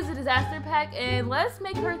 We're gonna use the disaster pack, and let's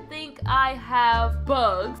make her think I have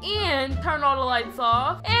bugs, and turn all the lights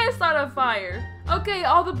off, and start a fire. Okay,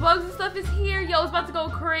 all the bugs and stuff is here. Yo, it's about to go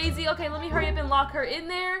crazy. Okay, let me hurry up and lock her in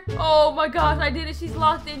there. Oh my gosh, I did it. She's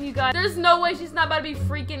locked in, you guys. There's no way she's not about to be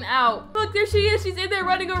freaking out. Look, there she is. She's in there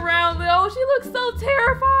running around. Oh, she looks so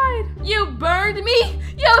terrified. You burned me?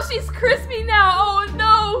 Yo, she's crispy now. Oh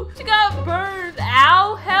no, she got burned.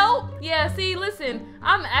 Ow, help. Yeah, see, listen,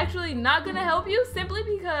 I'm actually not gonna help you simply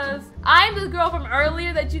because I'm the girl from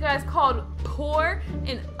earlier that you guys called poor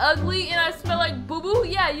and ugly and I smell like boo-boo.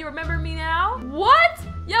 Yeah, you remember me now? What?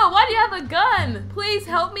 Yo, why do you have a gun? Please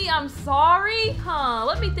help me, I'm sorry. Huh,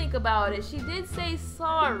 let me think about it. She did say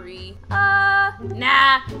sorry.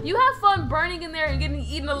 Nah, you have fun burning in there and getting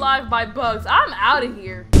eaten alive by bugs. I'm out of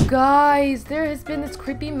here. Guys, there has been this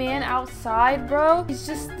creepy man outside, bro. He's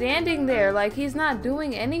just standing there like he's not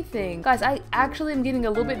doing anything. Guys, I actually am getting a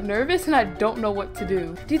little bit nervous and I don't know what to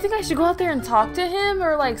do. Do you think I should go out there and talk to him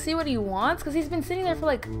or like see what he wants? Because he's been sitting there for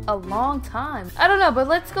like a long time. I don't know, but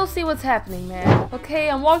let's go see what's happening, man. Okay,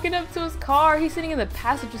 I'm walking up to his car. He's sitting in the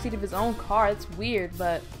passenger seat of his own car. It's weird,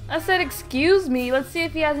 but I said, excuse me. Let's see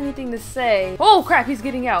if he has anything to say. Oh crap, he's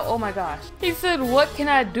getting out. Oh my gosh. He said, what can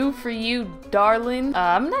I do for you, darling?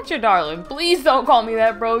 I'm not your darling. Please don't call me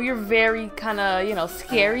that, bro. You're very kind of, you know,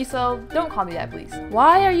 scary, so don't call me that, please.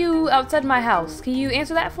 Why are you outside my house? Can you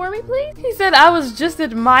answer that for me, please? He said, I was just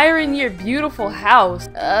admiring your beautiful house.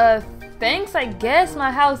 Thanks, I guess.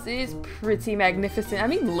 My house is pretty magnificent. I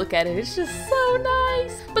mean, look at it. It's just so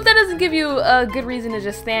nice. But that doesn't give you a good reason to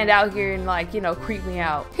just stand out here and like, you know, creep me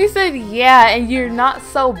out. He said, yeah, and you're not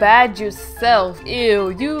so bad yourself.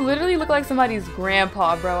 Ew, you literally look like somebody's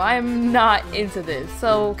grandpa, bro. I am not into this.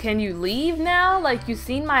 So can you leave now? Like, you've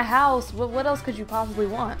seen my house. What else could you possibly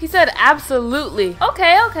want? He said, absolutely.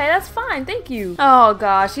 Okay, that's fine. Thank you. Oh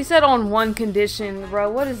gosh, he said on one condition,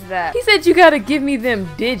 bro. What is that? He said, you gotta give me them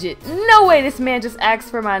digits. No way this man just asked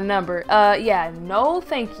for my number. Yeah, no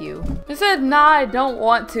thank you. He said, nah, I don't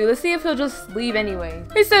want to. Let's see if he'll just leave anyway.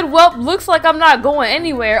 He said, well, looks like I'm not going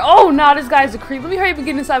anywhere. Oh, nah, this guy's a creep. Let me hurry up and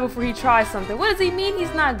get inside before he tries something. What does he mean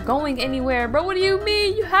he's not going anywhere? Bro, what do you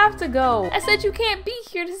mean? You have to go. I said you can't be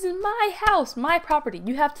here. This is my house, my property.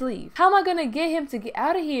 You have to leave. How am I gonna get him to get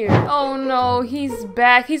out of here? Oh no, he's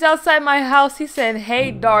back. He's outside my house. He said,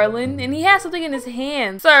 hey, darling, and he has something in his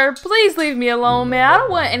hand. Sir, please leave me alone, man. I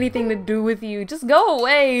don't want anything to do with you. Just go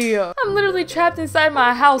away. I'm literally trapped inside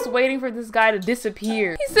my house waiting for this guy to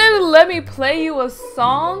disappear. He said, let me play you a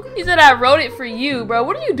song. He said, I wrote it for you, bro.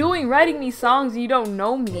 What are you doing writing me songs and you don't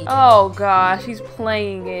know me? Oh gosh, he's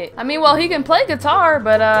playing it. I mean, well, he can play guitar,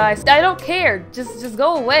 but I don't care. Just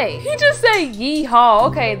go away. He just said yeehaw.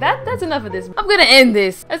 Okay, that's enough of this. I'm gonna end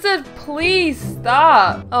this. I said, please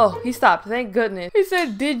stop. Oh, he stopped. Thank goodness. He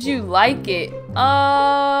said, did you like it?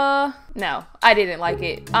 No, I didn't like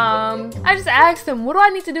it. I just asked him, what do I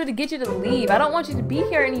need to do to get you to leave? I don't want you to be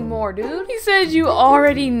here anymore, dude. He said you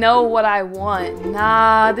already know what I want.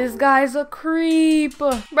 Nah, this guy's a creep.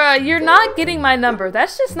 Bruh, you're not getting my number.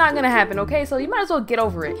 That's just not gonna happen, okay? So you might as well get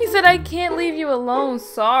over it. He said, I can't leave you alone,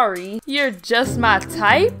 sorry. You're just my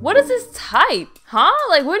type? What is his type? Huh?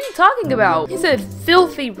 Like, what are you talking about? He said,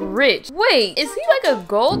 filthy rich. Wait, is he like a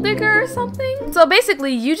gold digger or something? So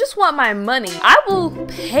basically, you just want my money. I will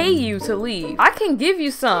pay you to leave. I can give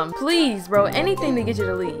you some. Please, bro, anything to get you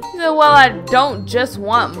to leave. He said, well, I don't just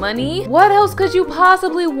want money. What else could you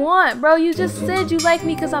possibly want, bro? You just said you like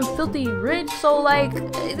me because I'm filthy rich, so like,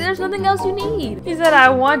 there's nothing else you need. He said, I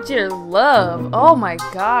want your love. Oh my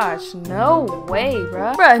gosh, no way,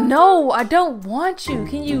 bro. Bro, no, I don't want you.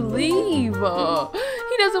 Can you leave?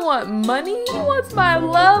 He doesn't want money. He wants my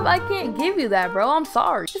love. I can't give you that, bro. I'm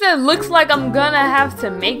sorry. He said, looks like I'm gonna have to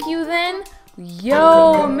make you then.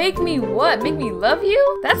 Yo, make me what? Make me love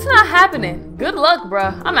you? That's not happening. Good luck,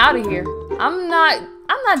 bruh. I'm out of here. I'm not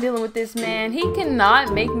dealing with this man. He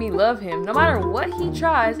cannot make me love him. No matter what he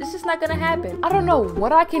tries, it's just not gonna happen. I don't know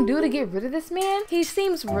what I can do to get rid of this man. He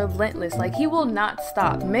seems relentless. Like, he will not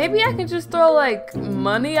stop. Maybe I can just throw like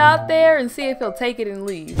money out there and see if he'll take it and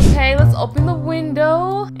leave. Okay, let's open the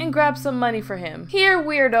window and grab some money for him. Here,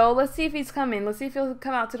 weirdo. Let's see if he's coming. Let's see if he'll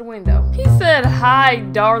come out to the window. He said, hi,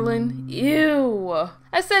 darling. Ew.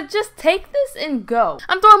 I said, just take this and go.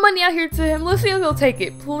 I'm throwing money out here to him. Let's see if he'll take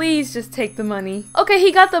it. Please just take the money. Okay,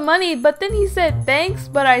 he got the money, but then he said, thanks,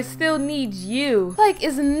 but I still need you. Like,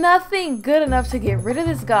 is nothing good enough to get rid of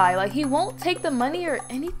this guy? Like, he won't take the money or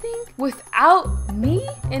anything without me?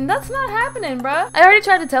 And that's not happening, bruh. I already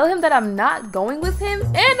tried to tell him that I'm not going with him,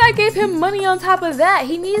 and I gave him money on top of that.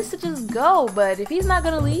 He needs to just go, but if he's not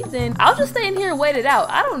gonna leave, then I'll just stay in here and wait it out.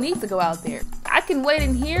 I don't need to go out there. I can wait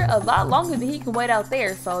in here a lot longer than he can wait out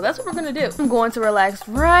there, so that's what we're gonna do. I'm going to relax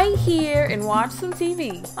right here and watch some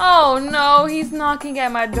TV. Oh no, he's knocking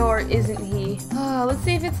at my door, isn't he? Oh, let's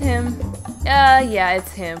see if it's him. Yeah,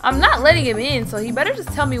 it's him. I'm not letting him in, so he better just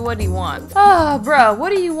tell me what he wants. Oh, bro, what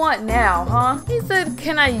do you want now, huh? He said,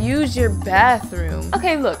 can I use your bathroom?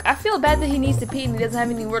 Okay, look, I feel bad that he needs to pee and he doesn't have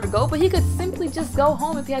anywhere to go, but he could simply just go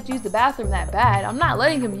home if he had to use the bathroom that bad. I'm not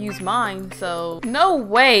letting him use mine, so no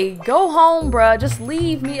way. Go home, bro. Just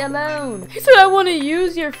leave me alone. He said, I want to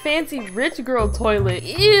use your fancy rich girl toilet.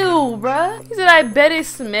 Ew, bruh. He said, I bet it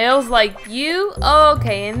smells like you.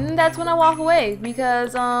 Okay, and that's when I walk away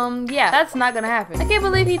because, yeah, that's not gonna happen. I can't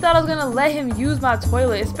believe he thought I was gonna let him use my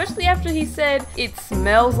toilet, especially after he said it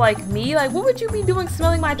smells like me. Like, what would you be doing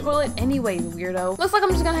smelling my toilet anyway, weirdo? Looks like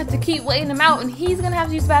I'm just gonna have to keep waiting him out and he's gonna have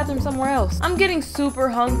to use the bathroom somewhere else. I'm getting super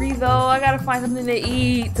hungry though. I gotta find something to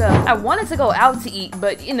eat. I wanted to go out to eat,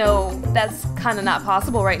 but you know, that's kind of not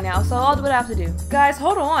possible right now, so I'll do what I have to do. Guys,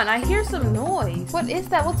 hold on. I hear some noise. What is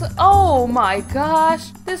that? Oh my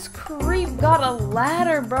gosh. This creep got a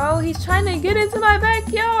ladder, bro. He's trying to get into my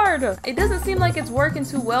backyard. It doesn't seem like it's working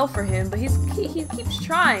too well for him, but he keeps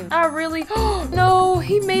trying. Not really. No,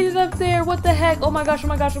 he made it up there. What the heck? Oh my gosh, oh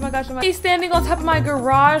my gosh, oh my gosh, oh my. He's standing on top of my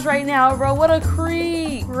garage right now, bro. What a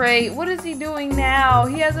creep. Great. What is he doing now?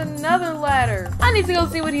 He has another ladder. I need to go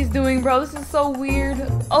see what he's doing, bro. This is so weird.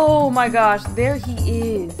 Oh my gosh, there he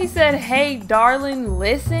is. He said, hey, darling,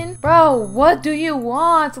 listen. Bro, what do you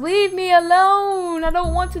want? Leave me alone. I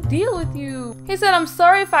don't want to deal with you. He said, I'm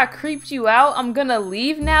sorry if I creeped you out. I'm gonna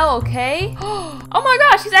leave now, okay? Oh my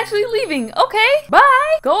gosh, he's actually leaving. Okay,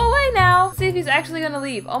 bye. Go away now. See if he's actually gonna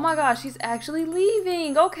leave. Oh my gosh, he's actually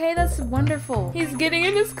leaving. Okay, that's wonderful. He's getting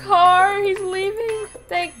in his car. He's leaving.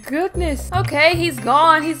 Thank goodness. Okay, he's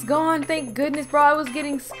gone. He's gone. Thank goodness, bro. I was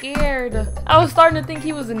getting scared. I was starting to think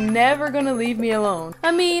he was never gonna leave me alone.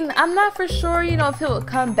 I mean, I'm not for sure, you know, if he'll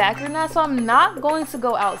come back or not, so I'm not going to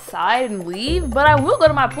go outside and leave, but I will go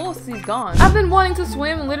to my pool since he's gone. I've been wanting to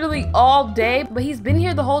swim literally all day, but he's been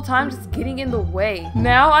here the whole time just getting in the way.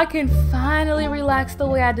 Now I can finally relax the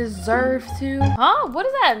way I deserve to. Huh? What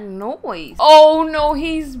is that noise? Oh no,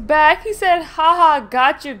 he's back. He said, haha,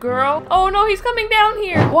 gotcha, girl. Oh no, he's coming down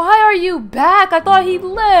here. Why are you back? I thought he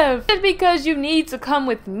left. It's because you need to come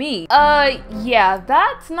with me. Yeah,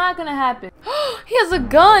 that's not gonna happen. He has a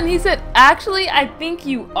gun. He said, actually, I think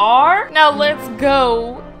you are. Now let's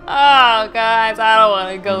go. Oh, guys, I don't want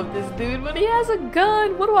to go with this dude, but he has a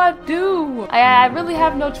gun. What do I do? I really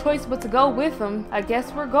have no choice but to go with him. I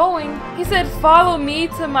guess we're going. He said, follow me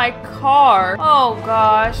to my car. Oh,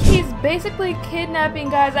 gosh. He's basically kidnapping,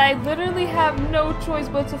 guys. I literally have no choice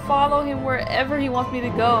but to follow him wherever he wants me to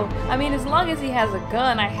go. I mean, as long as he has a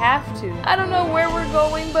gun, I have to. I don't know where we're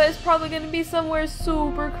going, but it's probably going to be somewhere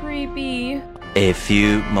super creepy. A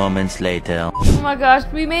few moments later. Oh my gosh,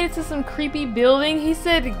 we made it to some creepy building. He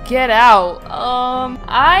said get out.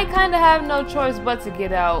 I kind of have no choice but to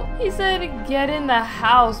get out. He said get in the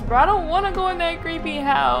house, bro. I don't want to go in that creepy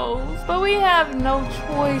house. But we have no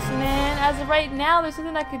choice, man. As of right now, there's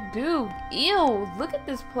something I could do. Ew, look at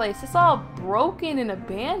this place. It's all broken and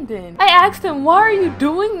abandoned. I asked him, why are you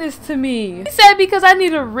doing this to me? He said because I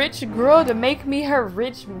need a rich girl to make me her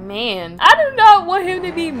rich man. I do not want him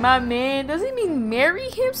to be my man. Does he mean marry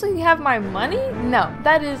him so he can have my money? No,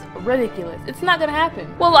 that is ridiculous. It's not gonna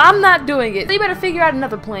happen. Well, I'm not doing it. So you better figure out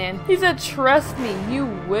another plan. He said, trust me, you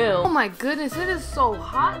will. Oh my goodness, it is so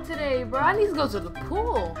hot today, bro. I need to go to the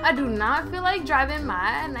pool. I do not feel like driving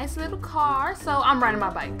my nice little car, so I'm riding my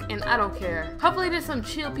bike, and I don't care. Hopefully there's some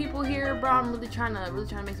chill people here, bro. I'm really trying to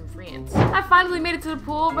make some friends. I finally made it to the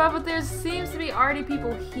pool, bro, but there seems to be already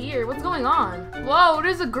people here. What's going on? Whoa,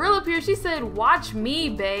 there's a girl up here. She said, watch me,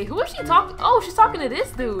 bae. Who is she talking? Oh, she's talking to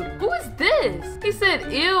this dude. Who is this? He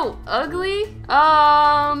said, ew, ugly.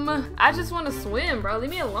 I just want to swim, bro. Leave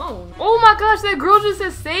me alone. Oh my gosh, that girl just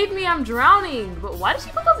said, save me, I'm drowning. But why did she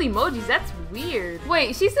put those emojis? That's weird.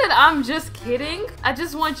 Wait, she said, I'm just kidding. I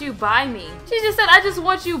just want you by me. She just said, I just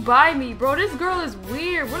want you by me, bro. This girl is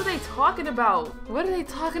weird. What are they talking about? What are they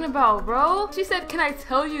talking about, bro? She said, can I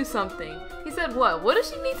tell you something? He said, what? What does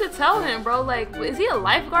she need to tell him, bro? Like, is he a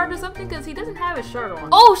lifeguard or something? Because he doesn't have his shirt on.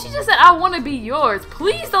 Oh, she just said, I want to be yours.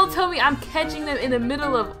 Please don't tell me I'm catching them in the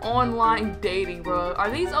middle of online dating, bro. Are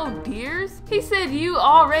these ODERS? He said, you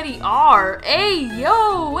already are. Hey,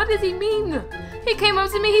 yo, what does he mean? He came up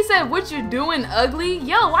to me, he said, what you doing, ugly?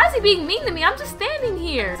 Yo, why is he being mean to me? I'm just standing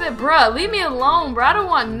here. He said, bruh, leave me alone, bro. I don't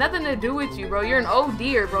want nothing to do with you, bro. You're an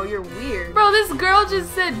ODER, bro. You're weird. Bro, this girl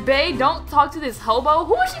just said, bae, don't talk to this hobo.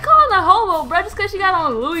 Who is she calling a hobo, bro? Just because she got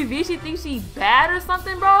on Louis V, she thinks she bad or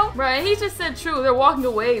something, bro? Bro, and he just said true. They're walking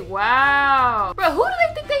away. Wow. Bro, who do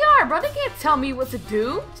they think they are, bro? They can't tell me what to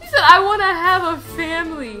do. She said, I want to have a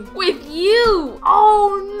family with you.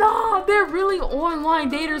 Oh, no. They're really online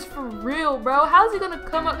daters for real, bro. How's he gonna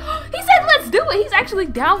come up? He said, let's do it. He's actually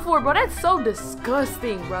down for it, bro. That's so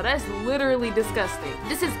disgusting, bro. That's literally disgusting.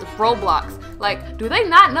 This is Roblox. Like, do they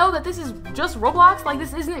not know that this is just Roblox? Like,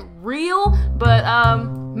 this isn't real? But,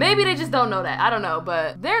 maybe they just don't know that. I don't know,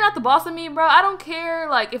 but they're not the boss of me, bro. I don't care.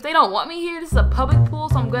 Like, if they don't want me here, this is a public pool,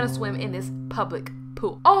 so I'm gonna swim in this public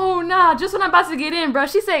pool. Oh, nah, just when I'm about to get in, bro,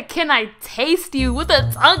 she said, can I taste you? With a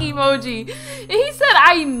tongue emoji. And he said,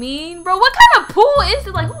 I mean, bro, what kind of pool is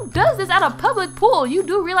it? Like, who does this at a public pool? You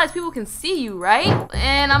do realize people can see you, right?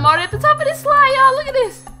 And I'm already at the top of this slide, y'all. Look at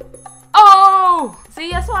this. Oh! See,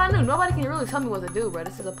 that's why I knew. Nobody can really tell me what to do, bro.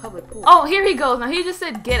 This is a public pool. Oh, here he goes. Now, he just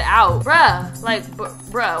said, get out. Bruh. Like,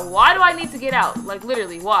 bruh, why do I need to get out? Like,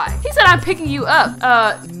 literally, why? He said, I'm picking you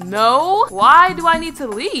up. No. Why do I need to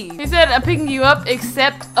leave? He said, I'm picking you up,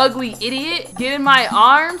 except ugly idiot. Get in my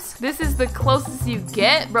arms. This is the closest you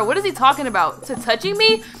get. Bro, what is he talking about? To touching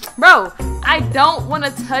me? Bro, I don't want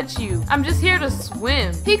to touch you. I'm just here to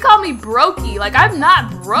swim. He called me brokey. Like, I'm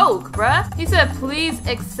not broke, bruh. He said, please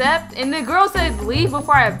accept. And the girl said, leave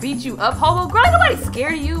before I beat you up, hobo. Girl, ain't nobody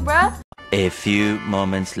scared of you, bruh. A few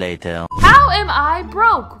moments later. How am I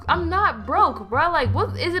broke? I'm not broke, bro. Like,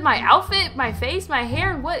 what is it? My outfit, my face, my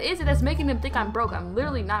hair? What is it that's making them think I'm broke? I'm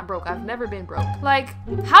literally not broke. I've never been broke. Like,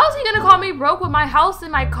 how is he gonna call me broke when my house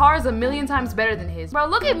and my car is a million times better than his? Bro,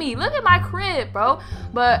 look at me. Look at my crib, bro.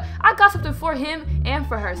 But I got something for him and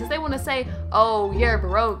for her. Since they want to say, oh, you're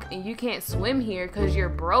broke and you can't swim here because you're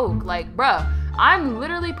broke. Like, bro, I'm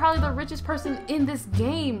literally probably the richest person in this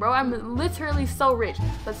game, bro. I'm literally so rich.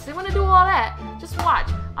 But since they want to do all that, just watch.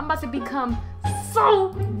 I'm about to become so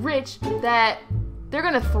rich that they're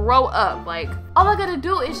gonna throw up. Like, all I gotta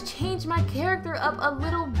do is change my character up a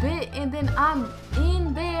little bit and then I'm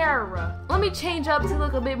in there. Let me change up to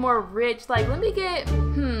look a bit more rich. Like, let me get,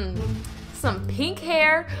 some pink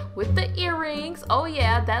hair with the earrings. Oh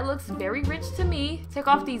yeah, that looks very rich to me. Take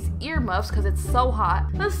off these earmuffs because it's so hot.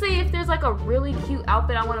 Let's see if there's like a really cute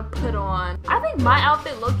outfit I want to put on. I think my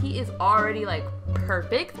outfit low-key is already like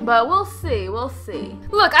perfect, but we'll see.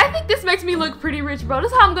 Look, I think this makes me look pretty rich, bro.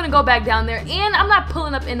 This is how I'm gonna go back down there, and I'm not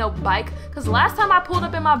pulling up in no bike because last time I pulled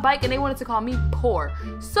up in my bike and they wanted to call me poor,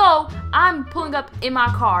 so I'm pulling up in my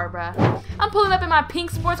car, bro. I'm pulling up in my pink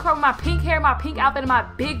sports car with my pink hair, my pink outfit, and my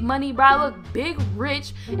big money, bro. I look big,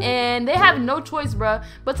 rich, and they have no choice, bro,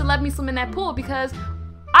 but to let me swim in that pool because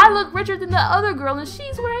I look richer than the other girl and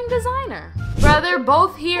she's wearing designer. Bro, they're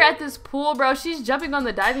both here at this pool, bro. She's jumping on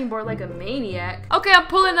the diving board like a maniac. Okay, I'm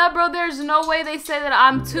pulling up, bro. There's no way they say that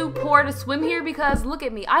I'm too poor to swim here because look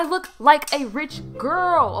at me. I look like a rich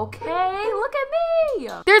girl, okay? Look at me.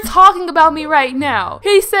 They're talking about me right now.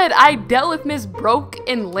 He said I dealt with Miss Broke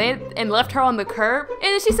and left her on the curb. And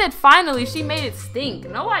then she said finally she made it stink.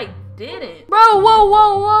 No, I didn't. Bro,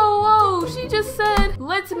 whoa. She just said,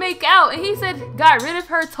 let's make out. And he said, got rid of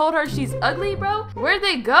her, told her she's ugly, bro. Where'd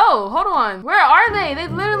they go? Hold on. Where are they? They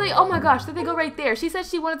literally, oh my gosh, did they go right there? She said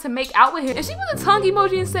she wanted to make out with him. And she put a tongue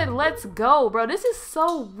emoji and said, let's go, bro. This is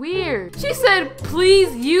so weird. She said,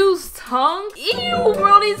 please use tongue. Ew,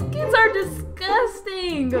 bro, these kids are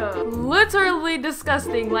disgusting. Literally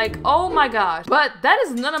disgusting. Like, oh my gosh. But that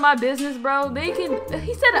is none of my business, bro. He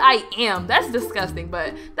said I am. That's disgusting,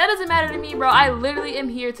 but that doesn't matter to me, bro. I literally am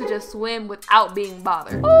here to just swim without being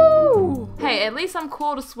bothered. Ooh. Hey, at least I'm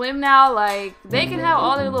cool to swim now. Like, they can have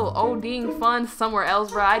all their little ODing fun somewhere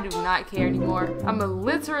else, bro. I do not care anymore. I'm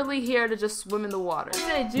literally here to just swim in the water. He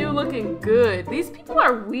said, you looking good. These people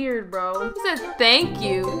are weird, bro. He said, thank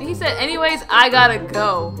you. He said, anyways, I gotta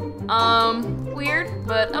go. Weird,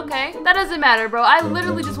 but okay. That doesn't matter, bro. I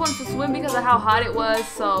literally just wanted to swim because of how hot it was,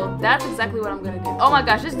 so that's exactly what I'm gonna do. Oh my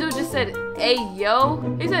gosh, this dude just said, hey,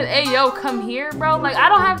 yo. He said, hey, yo, come here, bro. Like, I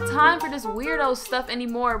don't have time for this weirdo stuff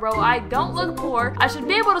anymore, bro. I don't look poor. I should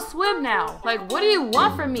be able to swim now. Like, what do you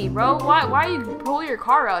want from me, bro? Why you pull your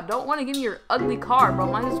car out? Don't want to give me your ugly car,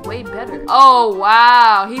 bro. Mine is way better. Oh,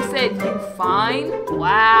 wow. He said, you fine?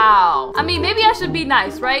 Wow. I mean, maybe I should be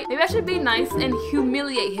nice, right? Maybe I should be nice and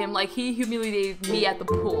humiliate him like he humiliated me at the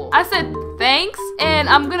pool. I said, thanks, and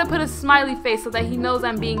I'm gonna put a smiley face so that he knows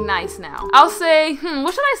I'm being nice now. I'll say,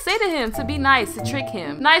 what should I say to him to be nice, to trick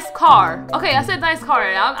him? Nice car. Okay, I said nice car.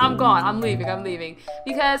 I'm gone. I'm leaving.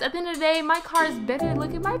 Because at the end of the day, my car is better.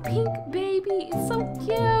 Look at my pink baby. It's so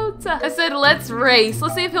cute. I said, let's race.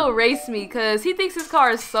 Let's see if he'll race me because he thinks his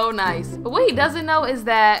car is so nice. But what he doesn't know is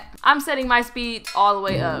that I'm setting my speed all the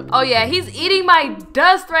way up. Oh yeah, he's eating my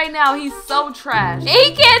dust right now. He's so trash.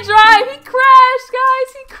 He can't drive. He crashed,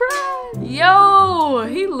 guys. He crashed. Yo,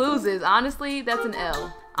 he loses. Honestly, that's an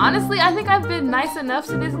L. Honestly, I think I've been nice enough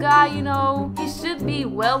to this guy, you know. He should be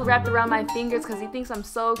well wrapped around my fingers because he thinks I'm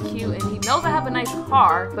so cute and he knows I have a nice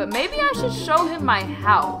car, but maybe I should show him my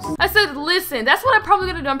house. I said, listen, that's what I'm probably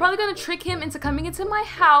gonna do. I'm probably gonna trick him into coming into my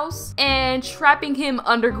house and trapping him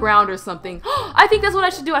underground or something. I think that's what I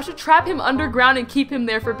should do. I should trap him underground and keep him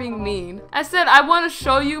there for being mean. I said, I want to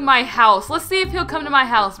show you my house. Let's see if he'll come to my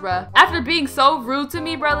house, bruh. After being so rude to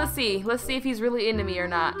me, bruh, let's see. Let's see if he's really into me or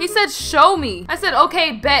not. He said, show me. I said,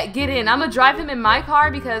 okay, bet, get in. I'm gonna drive him in my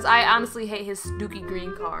car because I honestly hate his dookie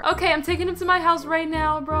green car. Okay, I'm taking him to my house right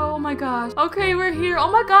now, bro. Oh my gosh. Okay, we're here.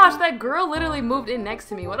 Oh my gosh, that girl literally moved in next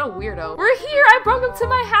to me. What a weirdo. We're here. I brought him to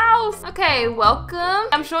my house. Okay, welcome.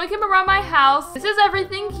 I'm showing him around my house. This is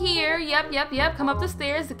everything here. Yep. Come up the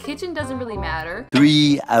stairs. The kitchen doesn't really matter.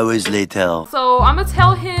 3 hours later. So I'm gonna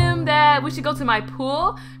tell him that we should go to my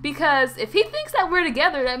pool because if he thinks that we're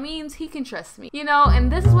together, that means he can trust me, you know?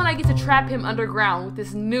 And this is when I get to trap him underground with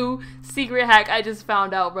this new secret hack I just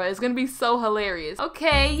found out, bro. It's gonna be so hilarious.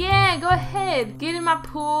 Okay, yeah, go ahead. Get in my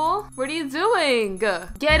pool. What are you doing?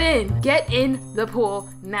 Get in. Get in the pool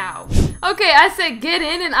now. Okay, I said get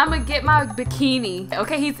in and I'm gonna get my bikini.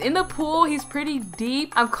 Okay, he's in the pool. He's pretty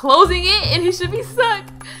deep. I'm closing it and he should be stuck.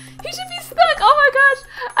 He should be stuck. Oh my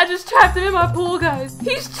gosh. I just trapped him in my pool, guys.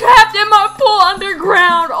 He's trapped in my pool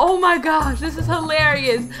underground. Oh my gosh. This is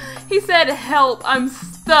hilarious. He said, help. I'm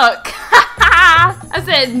stuck. I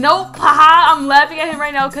said, nope. Haha. I'm laughing at him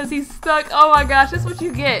right now because he's stuck. Oh my gosh. That's what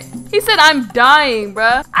you get. He said, I'm dying,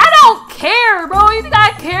 bruh. I don't care, bro. You think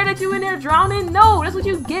I care that you in there drowning? No, that's what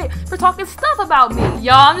you get for talking stuff about me.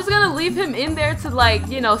 Y'all, I'm just gonna leave him in there to, like,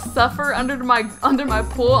 you know, suffer under my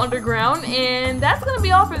pool underground. And that's gonna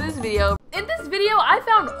be all for this video. In this video, I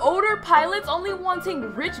found older pilots only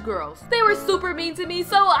wanting rich girls. They were super mean to me,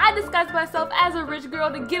 so I disguised myself as a rich girl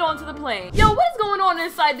to get onto the plane. Yo, what is going on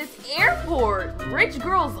inside this airport? Rich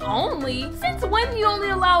girls only? Since when do you only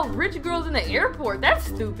allow rich girls in the airport? That's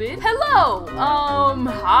stupid. Hello,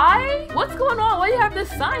 hi? What's going on? Why do you have this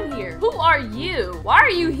sign here? Who are you? Why are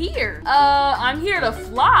you here? I'm here to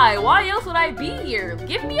fly. Why else would I be here?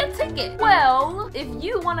 Give me a ticket. Well, if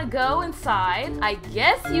you want to go inside, I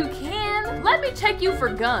guess you can. man, let me check you for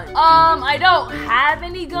guns. I don't have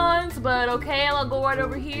any guns, but okay, I'll go right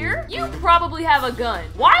over here. You probably have a gun.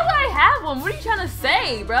 Why would I have one? What are you trying to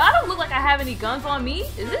say, bro? I don't look like I have any guns on me.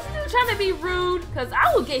 Is this dude trying to be rude? Because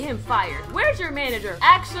I will get him fired. Where's your manager?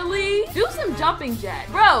 Actually, do some jumping jack.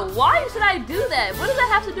 Bro, why should I do that? What does that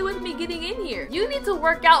have to do with me getting in here? You need to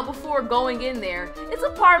work out before going in there. It's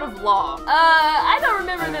a part of law. I don't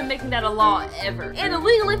remember them making that a law ever. And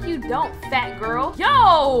illegal if you don't, fat girl.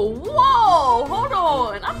 Yo, whoa, hold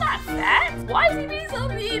on. I'm not fat. Why is he being so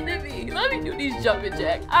mean to me? Let me do these jumping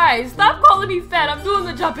jacks. All right, stop calling me fat. I'm doing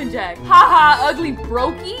the jumping jack. Haha, ugly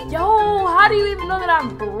brokey. Yo, how do you even know that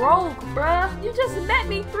I'm broke, bruh? You just met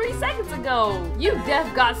me 3 seconds ago. You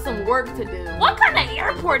def got some work to do. What kind of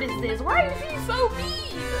airport is this? Why are you being so mean?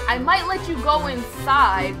 I might let you go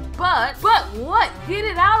inside, but what? Get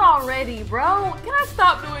it out already, bro. Can I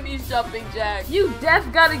stop doing these jumping jacks? You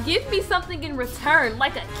def gotta give me something in return,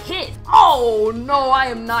 like a kiss. Oh no, I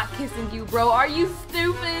am not kissing you, bro. Are you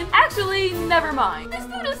stupid? Actually, never mind. This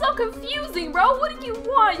dude is so confusing, bro. What do you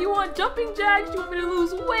want? You want jumping jacks? You want me to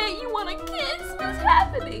lose weight? You want a kiss? What's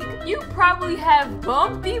happening? You probably have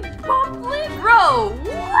bumpy bump lip, bro.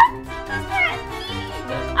 What does that mean?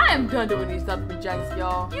 I am done doing these jumping jacks,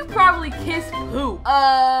 y'all. You probably kiss poop.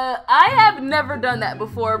 I have never done that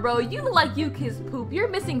before, bro. You look like you kiss poop. You're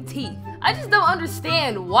missing teeth. I just don't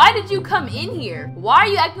understand. Why did you come in here? Why are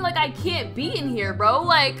you acting like I can't be in here, bro?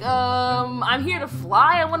 Like, I'm here to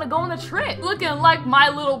fly. I want to go on a trip. Looking like My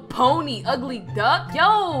Little Pony, ugly duck.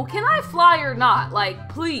 Yo, can I fly or not? Like,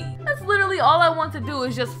 please. That's literally all I want to do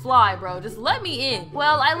is just fly, bro. Just let me in.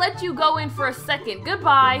 Well, I let you go in for a second.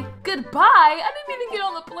 Goodbye. Goodbye? I didn't even get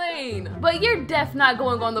on the plane. But you're def not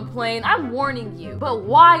going on the plane. I'm warning you. But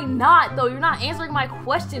why not, though? You're not answering my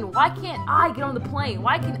question. Why can't I get on the plane?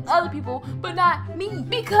 Why can other people but not me?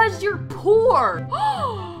 Because you're poor.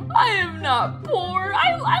 I am not poor.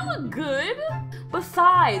 I look good.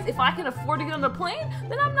 Besides, if I can afford to get on the plane,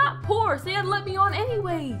 then I'm not poor, so you had to let me on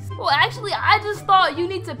anyways. Well, actually, I just thought you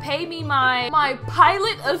need to pay me my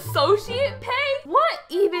pilot associate pay. What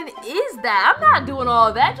even is that? I'm not doing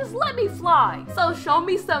all that. Just let me fly. So show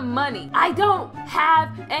me some money. I don't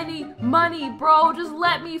have any money, bro. Just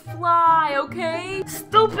let me fly, okay?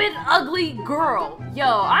 Stupid, ugly girl.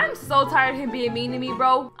 Yo, I'm so tired of him being mean to me,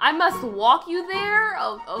 bro. I must walk you there?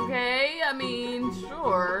 Oh, okay, I mean,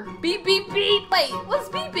 sure. Beep, beep, beep. Wait, what's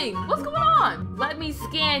beeping? What's going on? Let me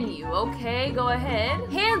scan you, okay? Go ahead.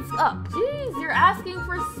 Hands up. Jeez, you're asking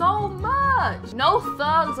for so much. No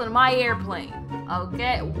thugs on my airplane.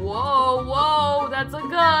 Okay, whoa, that's a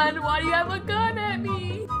gun. Why do you have a gun at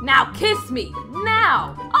me? Now kiss me,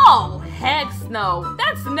 now. Oh, heck no.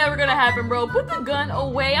 That's never gonna happen, bro. Put the gun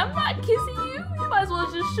away. I'm not kissing you. You might as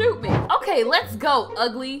well just shoot me. Okay, let's go,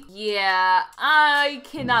 ugly. Yeah, I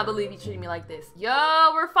cannot believe you treated me like this.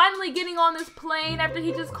 Yo, we're finally getting on this plane after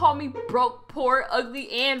he just called me broke, poor, ugly,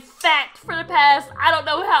 and fat for the past I don't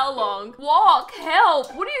know how long. Walk,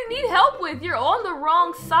 help. What do you need help with? You're on the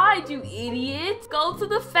wrong side, you idiot. Go to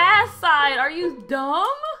the fast side. Are you dumb?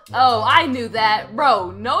 Oh, I knew that.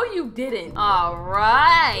 Bro, no you didn't. All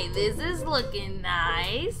right, this is looking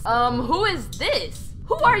nice. Who is this?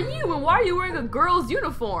 Who are you and why are you wearing a girl's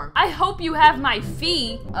uniform? I hope you have my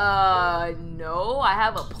fee. No, I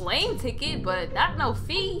have a plane ticket, but not no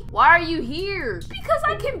fee. Why are you here? Because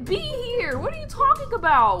I can be here. What are you talking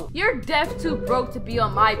about? You're def too broke to be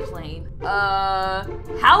on my plane.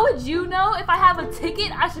 How would you know? If I have a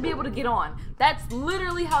ticket, I should be able to get on. That's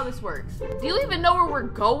literally how this works. Do you even know where we're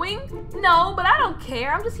going? No, but I don't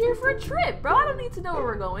care. I'm just here for a trip, bro. I don't need to know where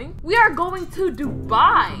we're going. We are going to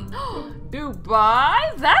Dubai.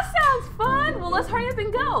 Dubai? That sounds fun. Well, let's hurry up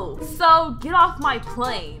and go. So, get off my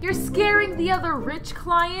plane. You're scaring the other rich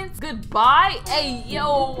clients. Goodbye. Hey,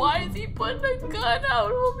 yo, why is he putting a gun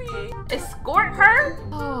out on me? Escort her?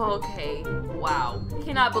 Oh, okay. Wow.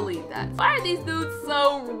 Cannot believe that. Why are these dudes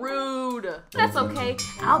so rude? That's okay.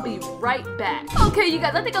 I'll be right back. Okay, you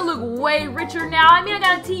guys, I think I look way richer now. I mean, I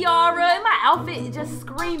got a tiara and my outfit just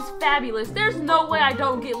screams fabulous. There's no way I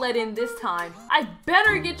don't get let in this time. I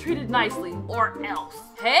better get treated nicely or else.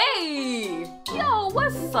 Hey! Yo,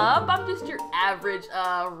 what's up? I'm just your average,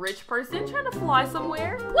 rich person trying to fly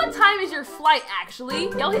somewhere. What time is your flight, actually?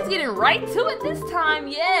 Yo, he's getting right to it this time.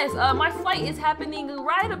 Yes, my flight is happening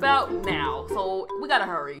right about now, so we gotta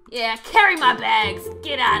hurry. Yeah, carry my bags.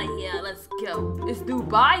 Get out of here. Let's go. It's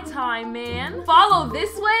Dubai time, man. Follow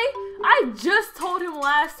this way? I just told him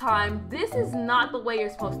last time, this is not the way you're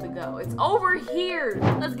supposed to go. It's over here.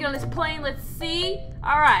 Let's get on this plane. Let's see.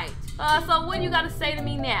 All right. So what you gotta say to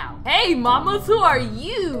me now? Hey, mamas, who are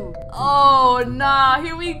you? Oh, nah.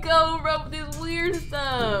 Here we go, bro. This weird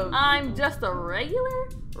stuff. I'm just a regular,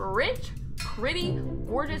 rich, pretty,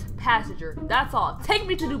 gorgeous passenger. That's all. Take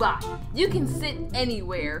me to Dubai. You can sit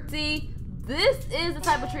anywhere. See? This is the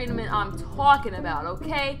type of treatment I'm talking about,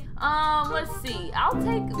 okay? Let's see. I'll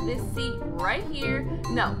take this seat right here.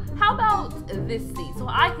 No, how about this seat so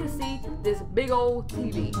I can see this big old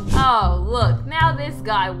TV? Oh, look, now this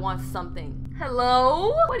guy wants something.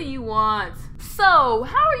 Hello? What do you want? So,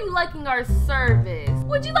 how are you liking our service?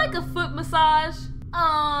 Would you like a foot massage?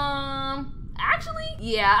 Actually,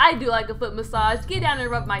 yeah, I do like a foot massage. Get down and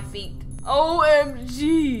rub my feet.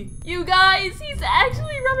 OMG. You guys, he's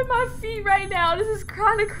actually rubbing my feet right now. This is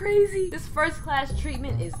kind of crazy. This first class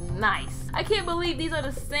treatment is nice. I can't believe these are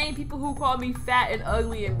the same people who called me fat and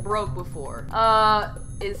ugly and broke before.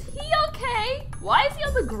 Is he okay? Why is he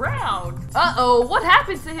on the ground? Uh-oh, what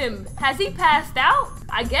happened to him? Has he passed out?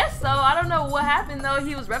 I guess so. I don't know what happened though.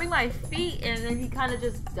 He was rubbing my feet and then he kind of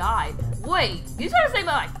just died. Wait, you trying to say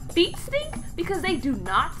my feet stink? Because they do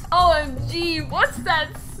not? OMG, what's that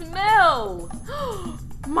smell?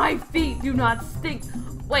 My feet do not stink.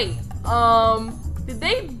 Wait, did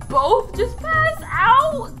they both just pass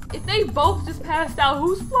out? If they both just passed out,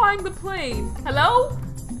 who's flying the plane? Hello?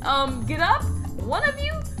 Get up? One of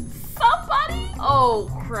you? Somebody? Oh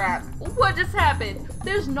crap, what just happened?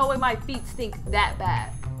 There's no way my feet stink that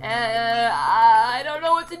bad. I don't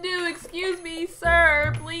know what to do. Excuse me,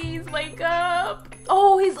 sir. Please wake up.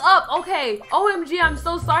 Oh, he's up. Okay. OMG, I'm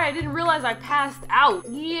so sorry. I didn't realize I passed out.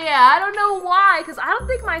 Yeah, I don't know why, because I don't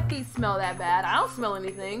think my feet smell that bad. I don't smell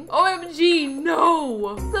anything. OMG,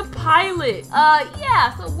 no. The pilot.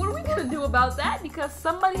 Yeah, so what are we gonna do about that? Because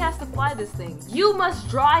somebody has to fly this thing. You must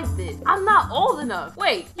drive this. I'm not old enough.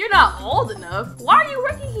 Wait, you're not old enough? Why are you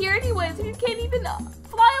working here anyways if you can't even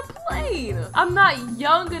fly a plane? I'm not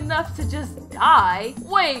young enough to just die.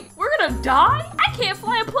 Wait, we're gonna die? I can't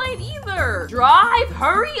fly a plane either. Drive,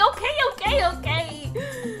 hurry, okay.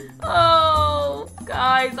 Oh,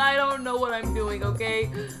 guys, I don't know what I'm doing, okay?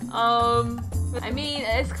 I mean,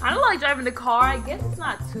 it's kind of like driving a car. I guess it's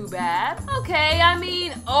not too bad. Okay, I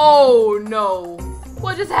mean, oh no.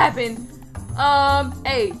 What just happened?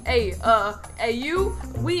 Hey, you?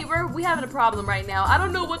 We having a problem right now. I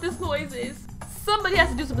don't know what this noise is. Somebody has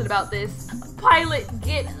to do something about this. Pilot,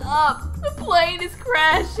 get up. The plane is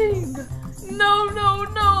crashing.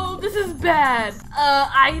 No, this is bad.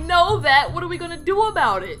 I know that. What are we gonna do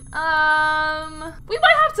about it? We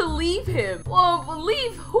might have to leave him. Well,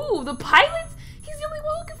 leave who? The pilot? He's the only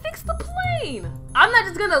one who can fix the plane. I'm not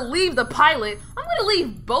just gonna leave the pilot. I'm gonna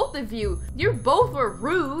leave both of you. You both were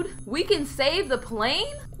rude. We can save the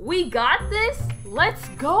plane? We got this? Let's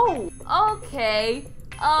go. Okay.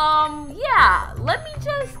 Yeah, let me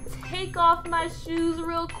just take off my shoes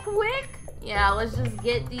real quick. Yeah, let's just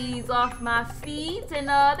get these off my feet and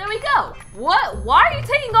there we go. What? Why are you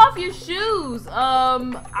taking off your shoes?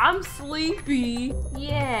 I'm sleepy.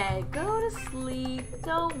 Yeah, go to sleep.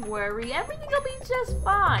 Don't worry. Everything will be just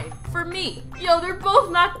fine. For me. Yo, they're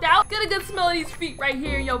both knocked out. Get a good smell of these feet right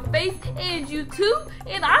here in your face and you too.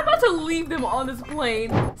 And I'm about to leave them on this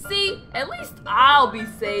plane. See, at least I'll be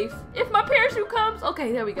safe. If my parachute comes,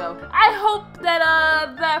 okay, there we go. I hope that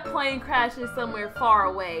that plane crashes somewhere far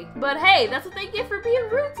away. But hey, that's what they get for being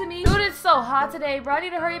rude to me. Dude, it's so hot today, bro. I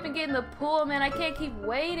need to hurry up and get in the pool, man. I can't keep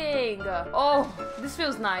waiting. Oh, this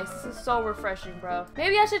feels nice. This is so refreshing, bro.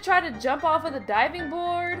 Maybe I should try to jump off of the diving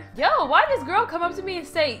board. Yo, why did this girl come up to me and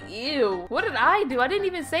say, ew? What did I do? I didn't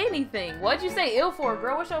even say anything. What'd you say ew for,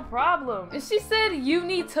 girl? What's your problem? And she said, you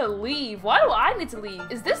need to leave. Why do I need to leave?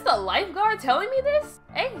 Is this the lifeguard telling me this?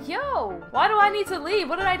 Hey, yo, why do I need to leave?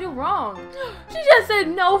 What did I do wrong? She just said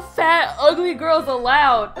no fat, ugly girls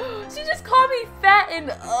allowed. She just called me fat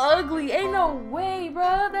and ugly. Ain't no way,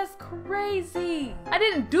 bro. That's crazy. I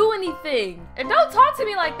didn't do anything. And don't talk to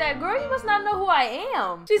me like that, girl. You must not know who I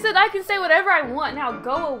am. She said I can say whatever I want. Now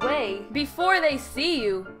go away before they see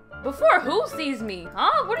you. Before who sees me?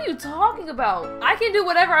 Huh? What are you talking about? I can do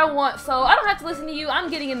whatever I want, so I don't have to listen to you.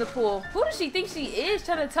 I'm getting in the pool. Who does she think she is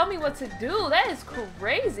trying to tell me what to do? That is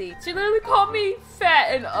crazy. She literally called me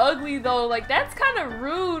fat and ugly though. Like, that's kind of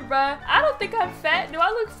rude, bruh. I don't think I'm fat. Do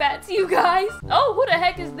I look fat to you guys? Oh, who the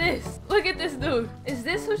heck is this? Look at this dude. Is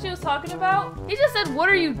this who she was talking about? He just said, what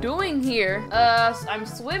are you doing here? I'm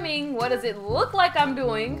swimming. What does it look like I'm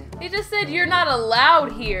doing? He just said, you're not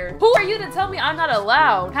allowed here. Who are you to tell me I'm not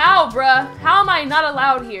allowed? How, bruh? How am I not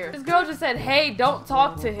allowed here? This girl just said, hey, don't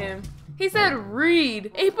talk to him. He said,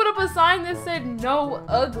 read. He put up a sign that said, no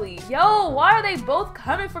ugly. Yo, why are they both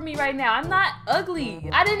coming for me right now? I'm not ugly.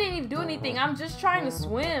 I didn't even do anything. I'm just trying to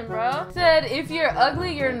swim, bro. Said, if you're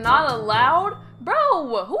ugly, you're not allowed.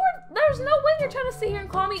 Bro, there's no way you're trying to sit here and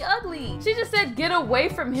call me ugly. She just said, get away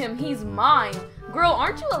from him, he's mine. Girl,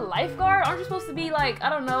 aren't you a lifeguard? Aren't you supposed to be like, I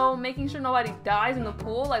don't know, making sure nobody dies in the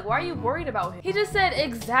pool? Like, why are you worried about him? He just said,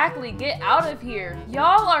 exactly, get out of here.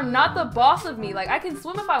 Y'all are not the boss of me. Like, I can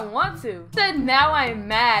swim if I want to. He said, now I'm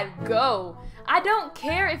mad, go. I don't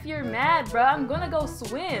care if you're mad, bro. I'm gonna go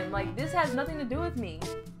swim. Like, this has nothing to do with me.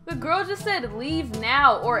 The girl just said, leave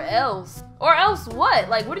now or else. Or else what?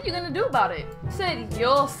 Like, what are you gonna do about it? He said,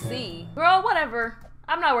 you'll see. Girl, whatever.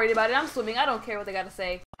 I'm not worried about it. I'm swimming. I don't care what they gotta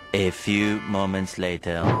say. A few moments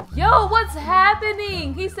later. Yo, what's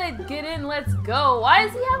happening? He said, get in, let's go. Why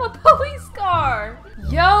does he have a police car?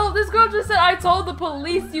 Yo, this girl just said, I told the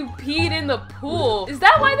police you peed in the pool. Is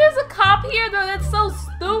that why there's a cop here, though? That's so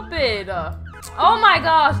stupid. Oh my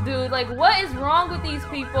gosh, dude. Like, what is wrong with these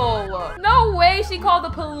people? No way she called the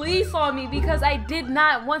police on me because I did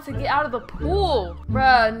not want to get out of the pool.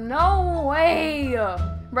 Bruh, no way.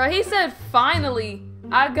 Bruh, he said, finally,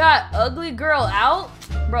 I got ugly girl out.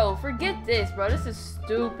 Bro, forget this, bro. This is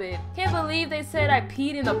stupid. Can't believe they said I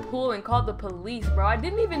peed in the pool and called the police, bro. I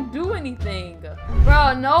didn't even do anything.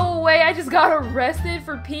 Bro, no way. I just got arrested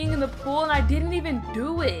for peeing in the pool and I didn't even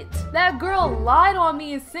do it. That girl lied on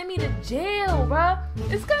me and sent me to jail, bro.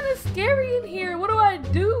 It's kind of scary in here. What do I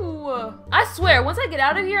do? I swear, once I get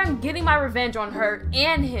out of here, I'm getting my revenge on her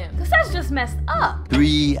and him. Because that's just messed up.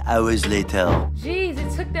 3 hours later. Jeez,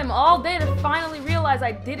 it took them all day to finally realize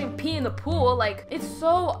I didn't pee in the pool. Like, it's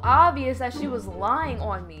so obvious that she was lying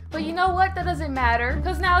on me. But you know what? That doesn't matter.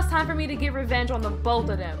 Because now it's time for me to get revenge on the both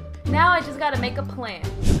of them. Now I just gotta make a plan.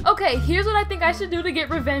 Okay, here's what I think I should do to get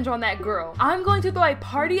revenge on that girl. I'm going to throw a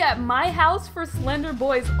party at my house for slender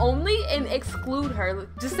boys only and exclude her.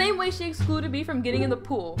 The same way she excluded me from getting in the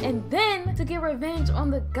pool. And then, to get revenge on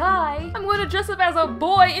the guy, I'm going to dress up as a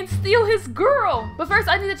boy and steal his girl. But first,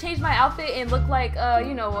 I need to change my outfit and look like,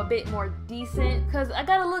 you know, a bit more decent. Because I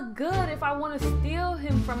gotta look good if I want to steal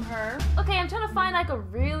him from her. Okay, I'm trying to find like a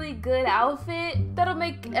really good outfit that'll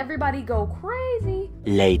make everybody go crazy.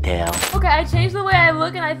 Later. Okay, I changed the way I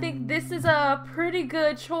look and I think this is a pretty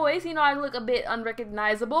good choice. You know, I look a bit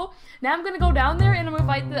unrecognizable. Now I'm gonna go down there and I'm gonna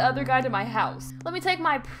invite the other guy to my house. Let me take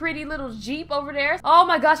my pretty little Jeep over there. Oh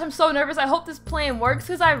my gosh, I'm so nervous. I hope this plan works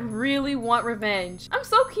because I really want revenge. I'm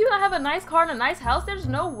so cute. I have a nice car and a nice house. There's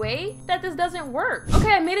no way that this doesn't work.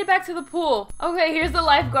 Okay, I made it back to the pool. Okay, here's the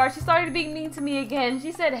lifeguard. She started being mean to me again.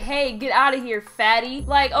 She said, hey, get out of here, fatty.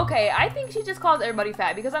 Like, okay, I think she just calls everybody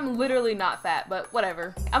fat because I'm literally not fat, but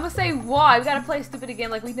whatever. I'm gonna say why. We gotta play stupid again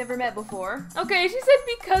like we've never met before. Okay, she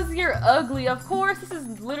said because you're ugly. Of course, this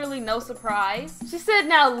is literally no surprise. She said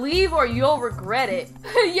now leave or you'll regret it.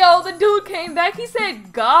 Yo, the dude came back. He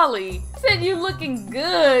said golly. He said you looking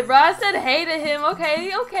good, bro. I said hey to him.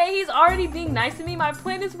 Okay, he's already being nice to me. My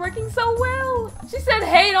plan is working so well. She said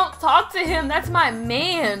hey, don't talk to him. That's my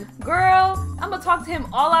man. Girl, I'm gonna talk to him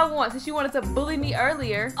all I want since you wanted to bully me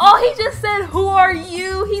earlier. Oh, he just said who are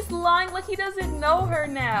you? He's lying like he doesn't know her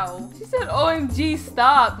now. She said, OMG,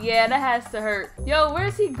 stop. Yeah, that has to hurt. Yo,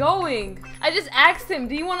 where's he going? I just asked him,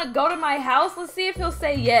 do you want to go to my house? Let's see if he'll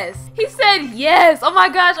say yes. He said yes. Oh my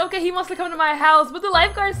gosh. Okay, he wants to come to my house, but the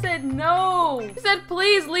lifeguard said no. He said,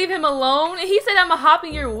 please leave him alone. And he said, I'm gonna hop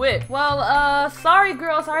in your whip. Well, sorry,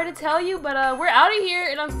 girl. Sorry to tell you, but we're out of here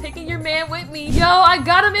and I'm taking your man with me. Yo, I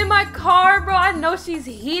got him in my car, bro. I know she's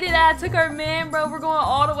heated. I took her man, bro. We're going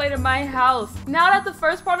all the way to my house. Now that the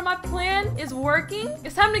first part of my plan is working,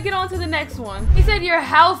 it's time to get on to the next one. He said your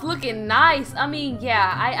house looking nice. I mean,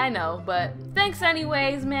 yeah, I know, but thanks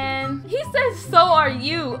anyways, man. He said so are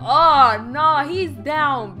you. Oh no, he's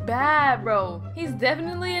down bad, bro. He's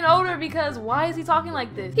definitely an odor because why is he talking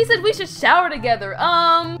like this? He said we should shower together.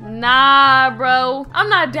 Nah, bro. I'm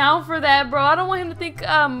not down for that, bro. I don't want him to think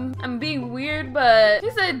I'm being weird, but he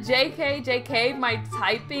said JK, my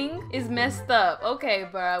typing is messed up. Okay,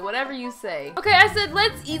 bro, whatever you say. Okay, I said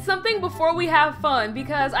let's eat something before we have fun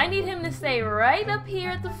because I need him to stay right up here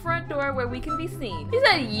at the front door where we can be seen. He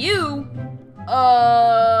said you?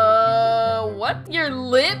 What? Your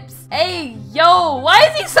lips? Hey, yo, why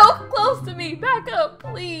is he so close to me? Back up,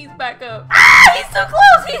 please, back up. Ah, he's so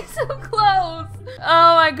close, he's so close.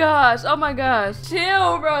 Oh my gosh,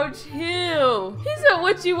 chill, bro, chill. He said,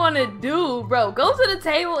 what you want to do, bro? Go to the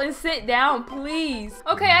table and sit down, please.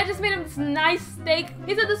 Okay, I just made him this nice steak.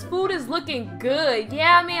 He said this food is looking good.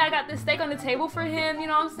 Yeah, I mean, I got this steak on the table for him, you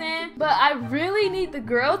know what I'm saying? But I really need the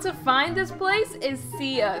girl to find this place and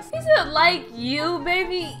see us. He said, like you,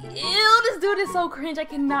 baby. Ew, this dude is so cringe, I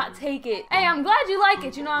cannot take it. Hey, I'm glad you like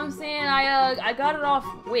it, you know what I'm saying? I got it off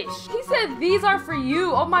Wish. He said, these are for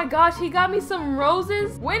you. Oh my gosh, he got me some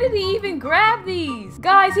roses? When did he even grab these?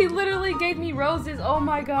 Guys, he literally gave me roses. Oh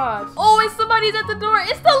my gosh. Oh, and somebody's at the door.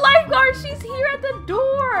 It's the lifeguard. She's here at the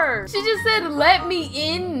door. She just said, let me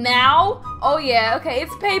in now. Oh yeah, okay,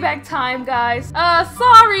 it's payback time, guys.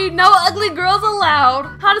 Sorry, no ugly girls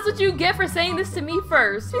allowed. How does what you get for saying this to me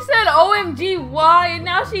first? She said OMG, why? And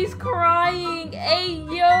now she's crying. Hey,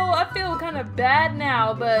 yo, I feel kind of bad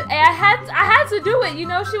now, but hey, I had to do it, you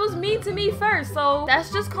know? She was mean to me first, so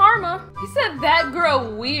that's just karma. He said that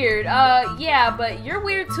girl weird. Yeah, but you're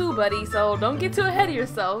weird too, buddy, so don't get too ahead of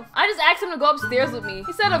yourself. I just asked him to go upstairs with me.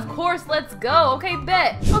 He said, of course, let's go. Okay,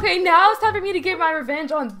 bet. Okay, now it's time for me to get my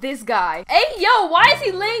revenge on this guy. Hey, yo, why is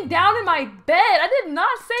he laying down in my bed? I did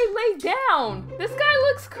not say lay down. This guy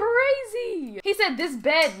looks crazy. He said, this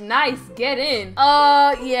bed, nice, get in.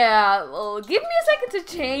 Yeah, give me a second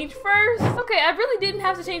to change first. Okay, I really didn't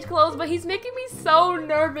have to change clothes, but he's making me so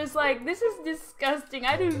nervous. Like, this is disgusting.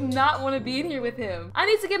 I do not want to be in here with him. I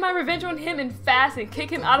need to get my revenge on him and fast and kick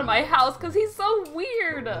him out of my house because he's so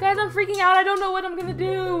weird. Guys, I'm freaking out. I don't know what I'm gonna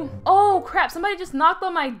do. Oh, crap. Somebody just knocked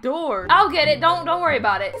on my door. I'll get it. Don't worry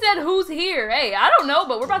about it. He said, who's here? Hey, I don't know,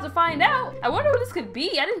 but we're about to find out. I wonder who this could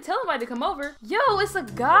be. I didn't tell anybody to come over. Yo, it's a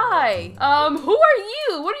guy. Who are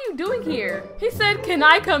you? What are you doing here? He said, can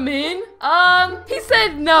I come in? He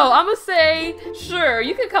said, no. I'm gonna say, sure,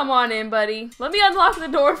 you can come on in, buddy. Let me unlock the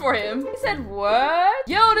door for him. He said, what?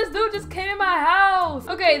 Yo, this dude just came in my house.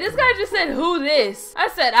 Okay, this guy just said, who this? I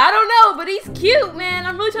said, I don't know, but he's cute, man.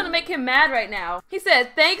 I'm really trying to make him mad right now. He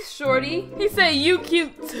said, thanks, shorty. He said, you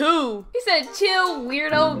cute too. He said, chill,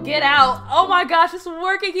 weirdo, get out. Oh my gosh, it's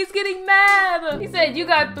working. He's getting mad. He said, you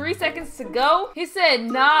got 3 seconds to go. He said,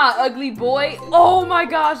 nah, ugly boy. Oh my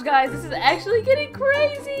gosh, guys, this is actually getting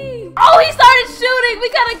crazy. Oh, he started shooting. We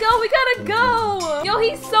gotta go. We gotta go. Yo,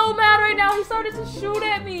 he's so mad right now. He started to shoot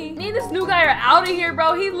at me. Me and this new guy are out of here,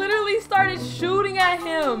 bro. He literally started shooting at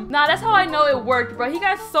him. Nah, that's how I know it worked, bro. He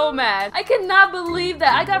got so mad. I cannot believe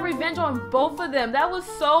that. I got revenge on both of them. That was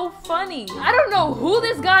so funny. I don't know who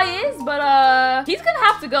this guy is, but he's gonna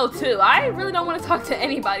have to go too. I really don't want to talk to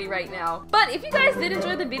anybody right now. But if you guys did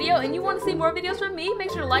enjoy the video and you want to see more videos from me,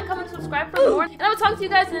 make sure to like, comment, and subscribe for more. And I will talk to you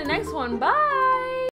guys in the next one. Bye!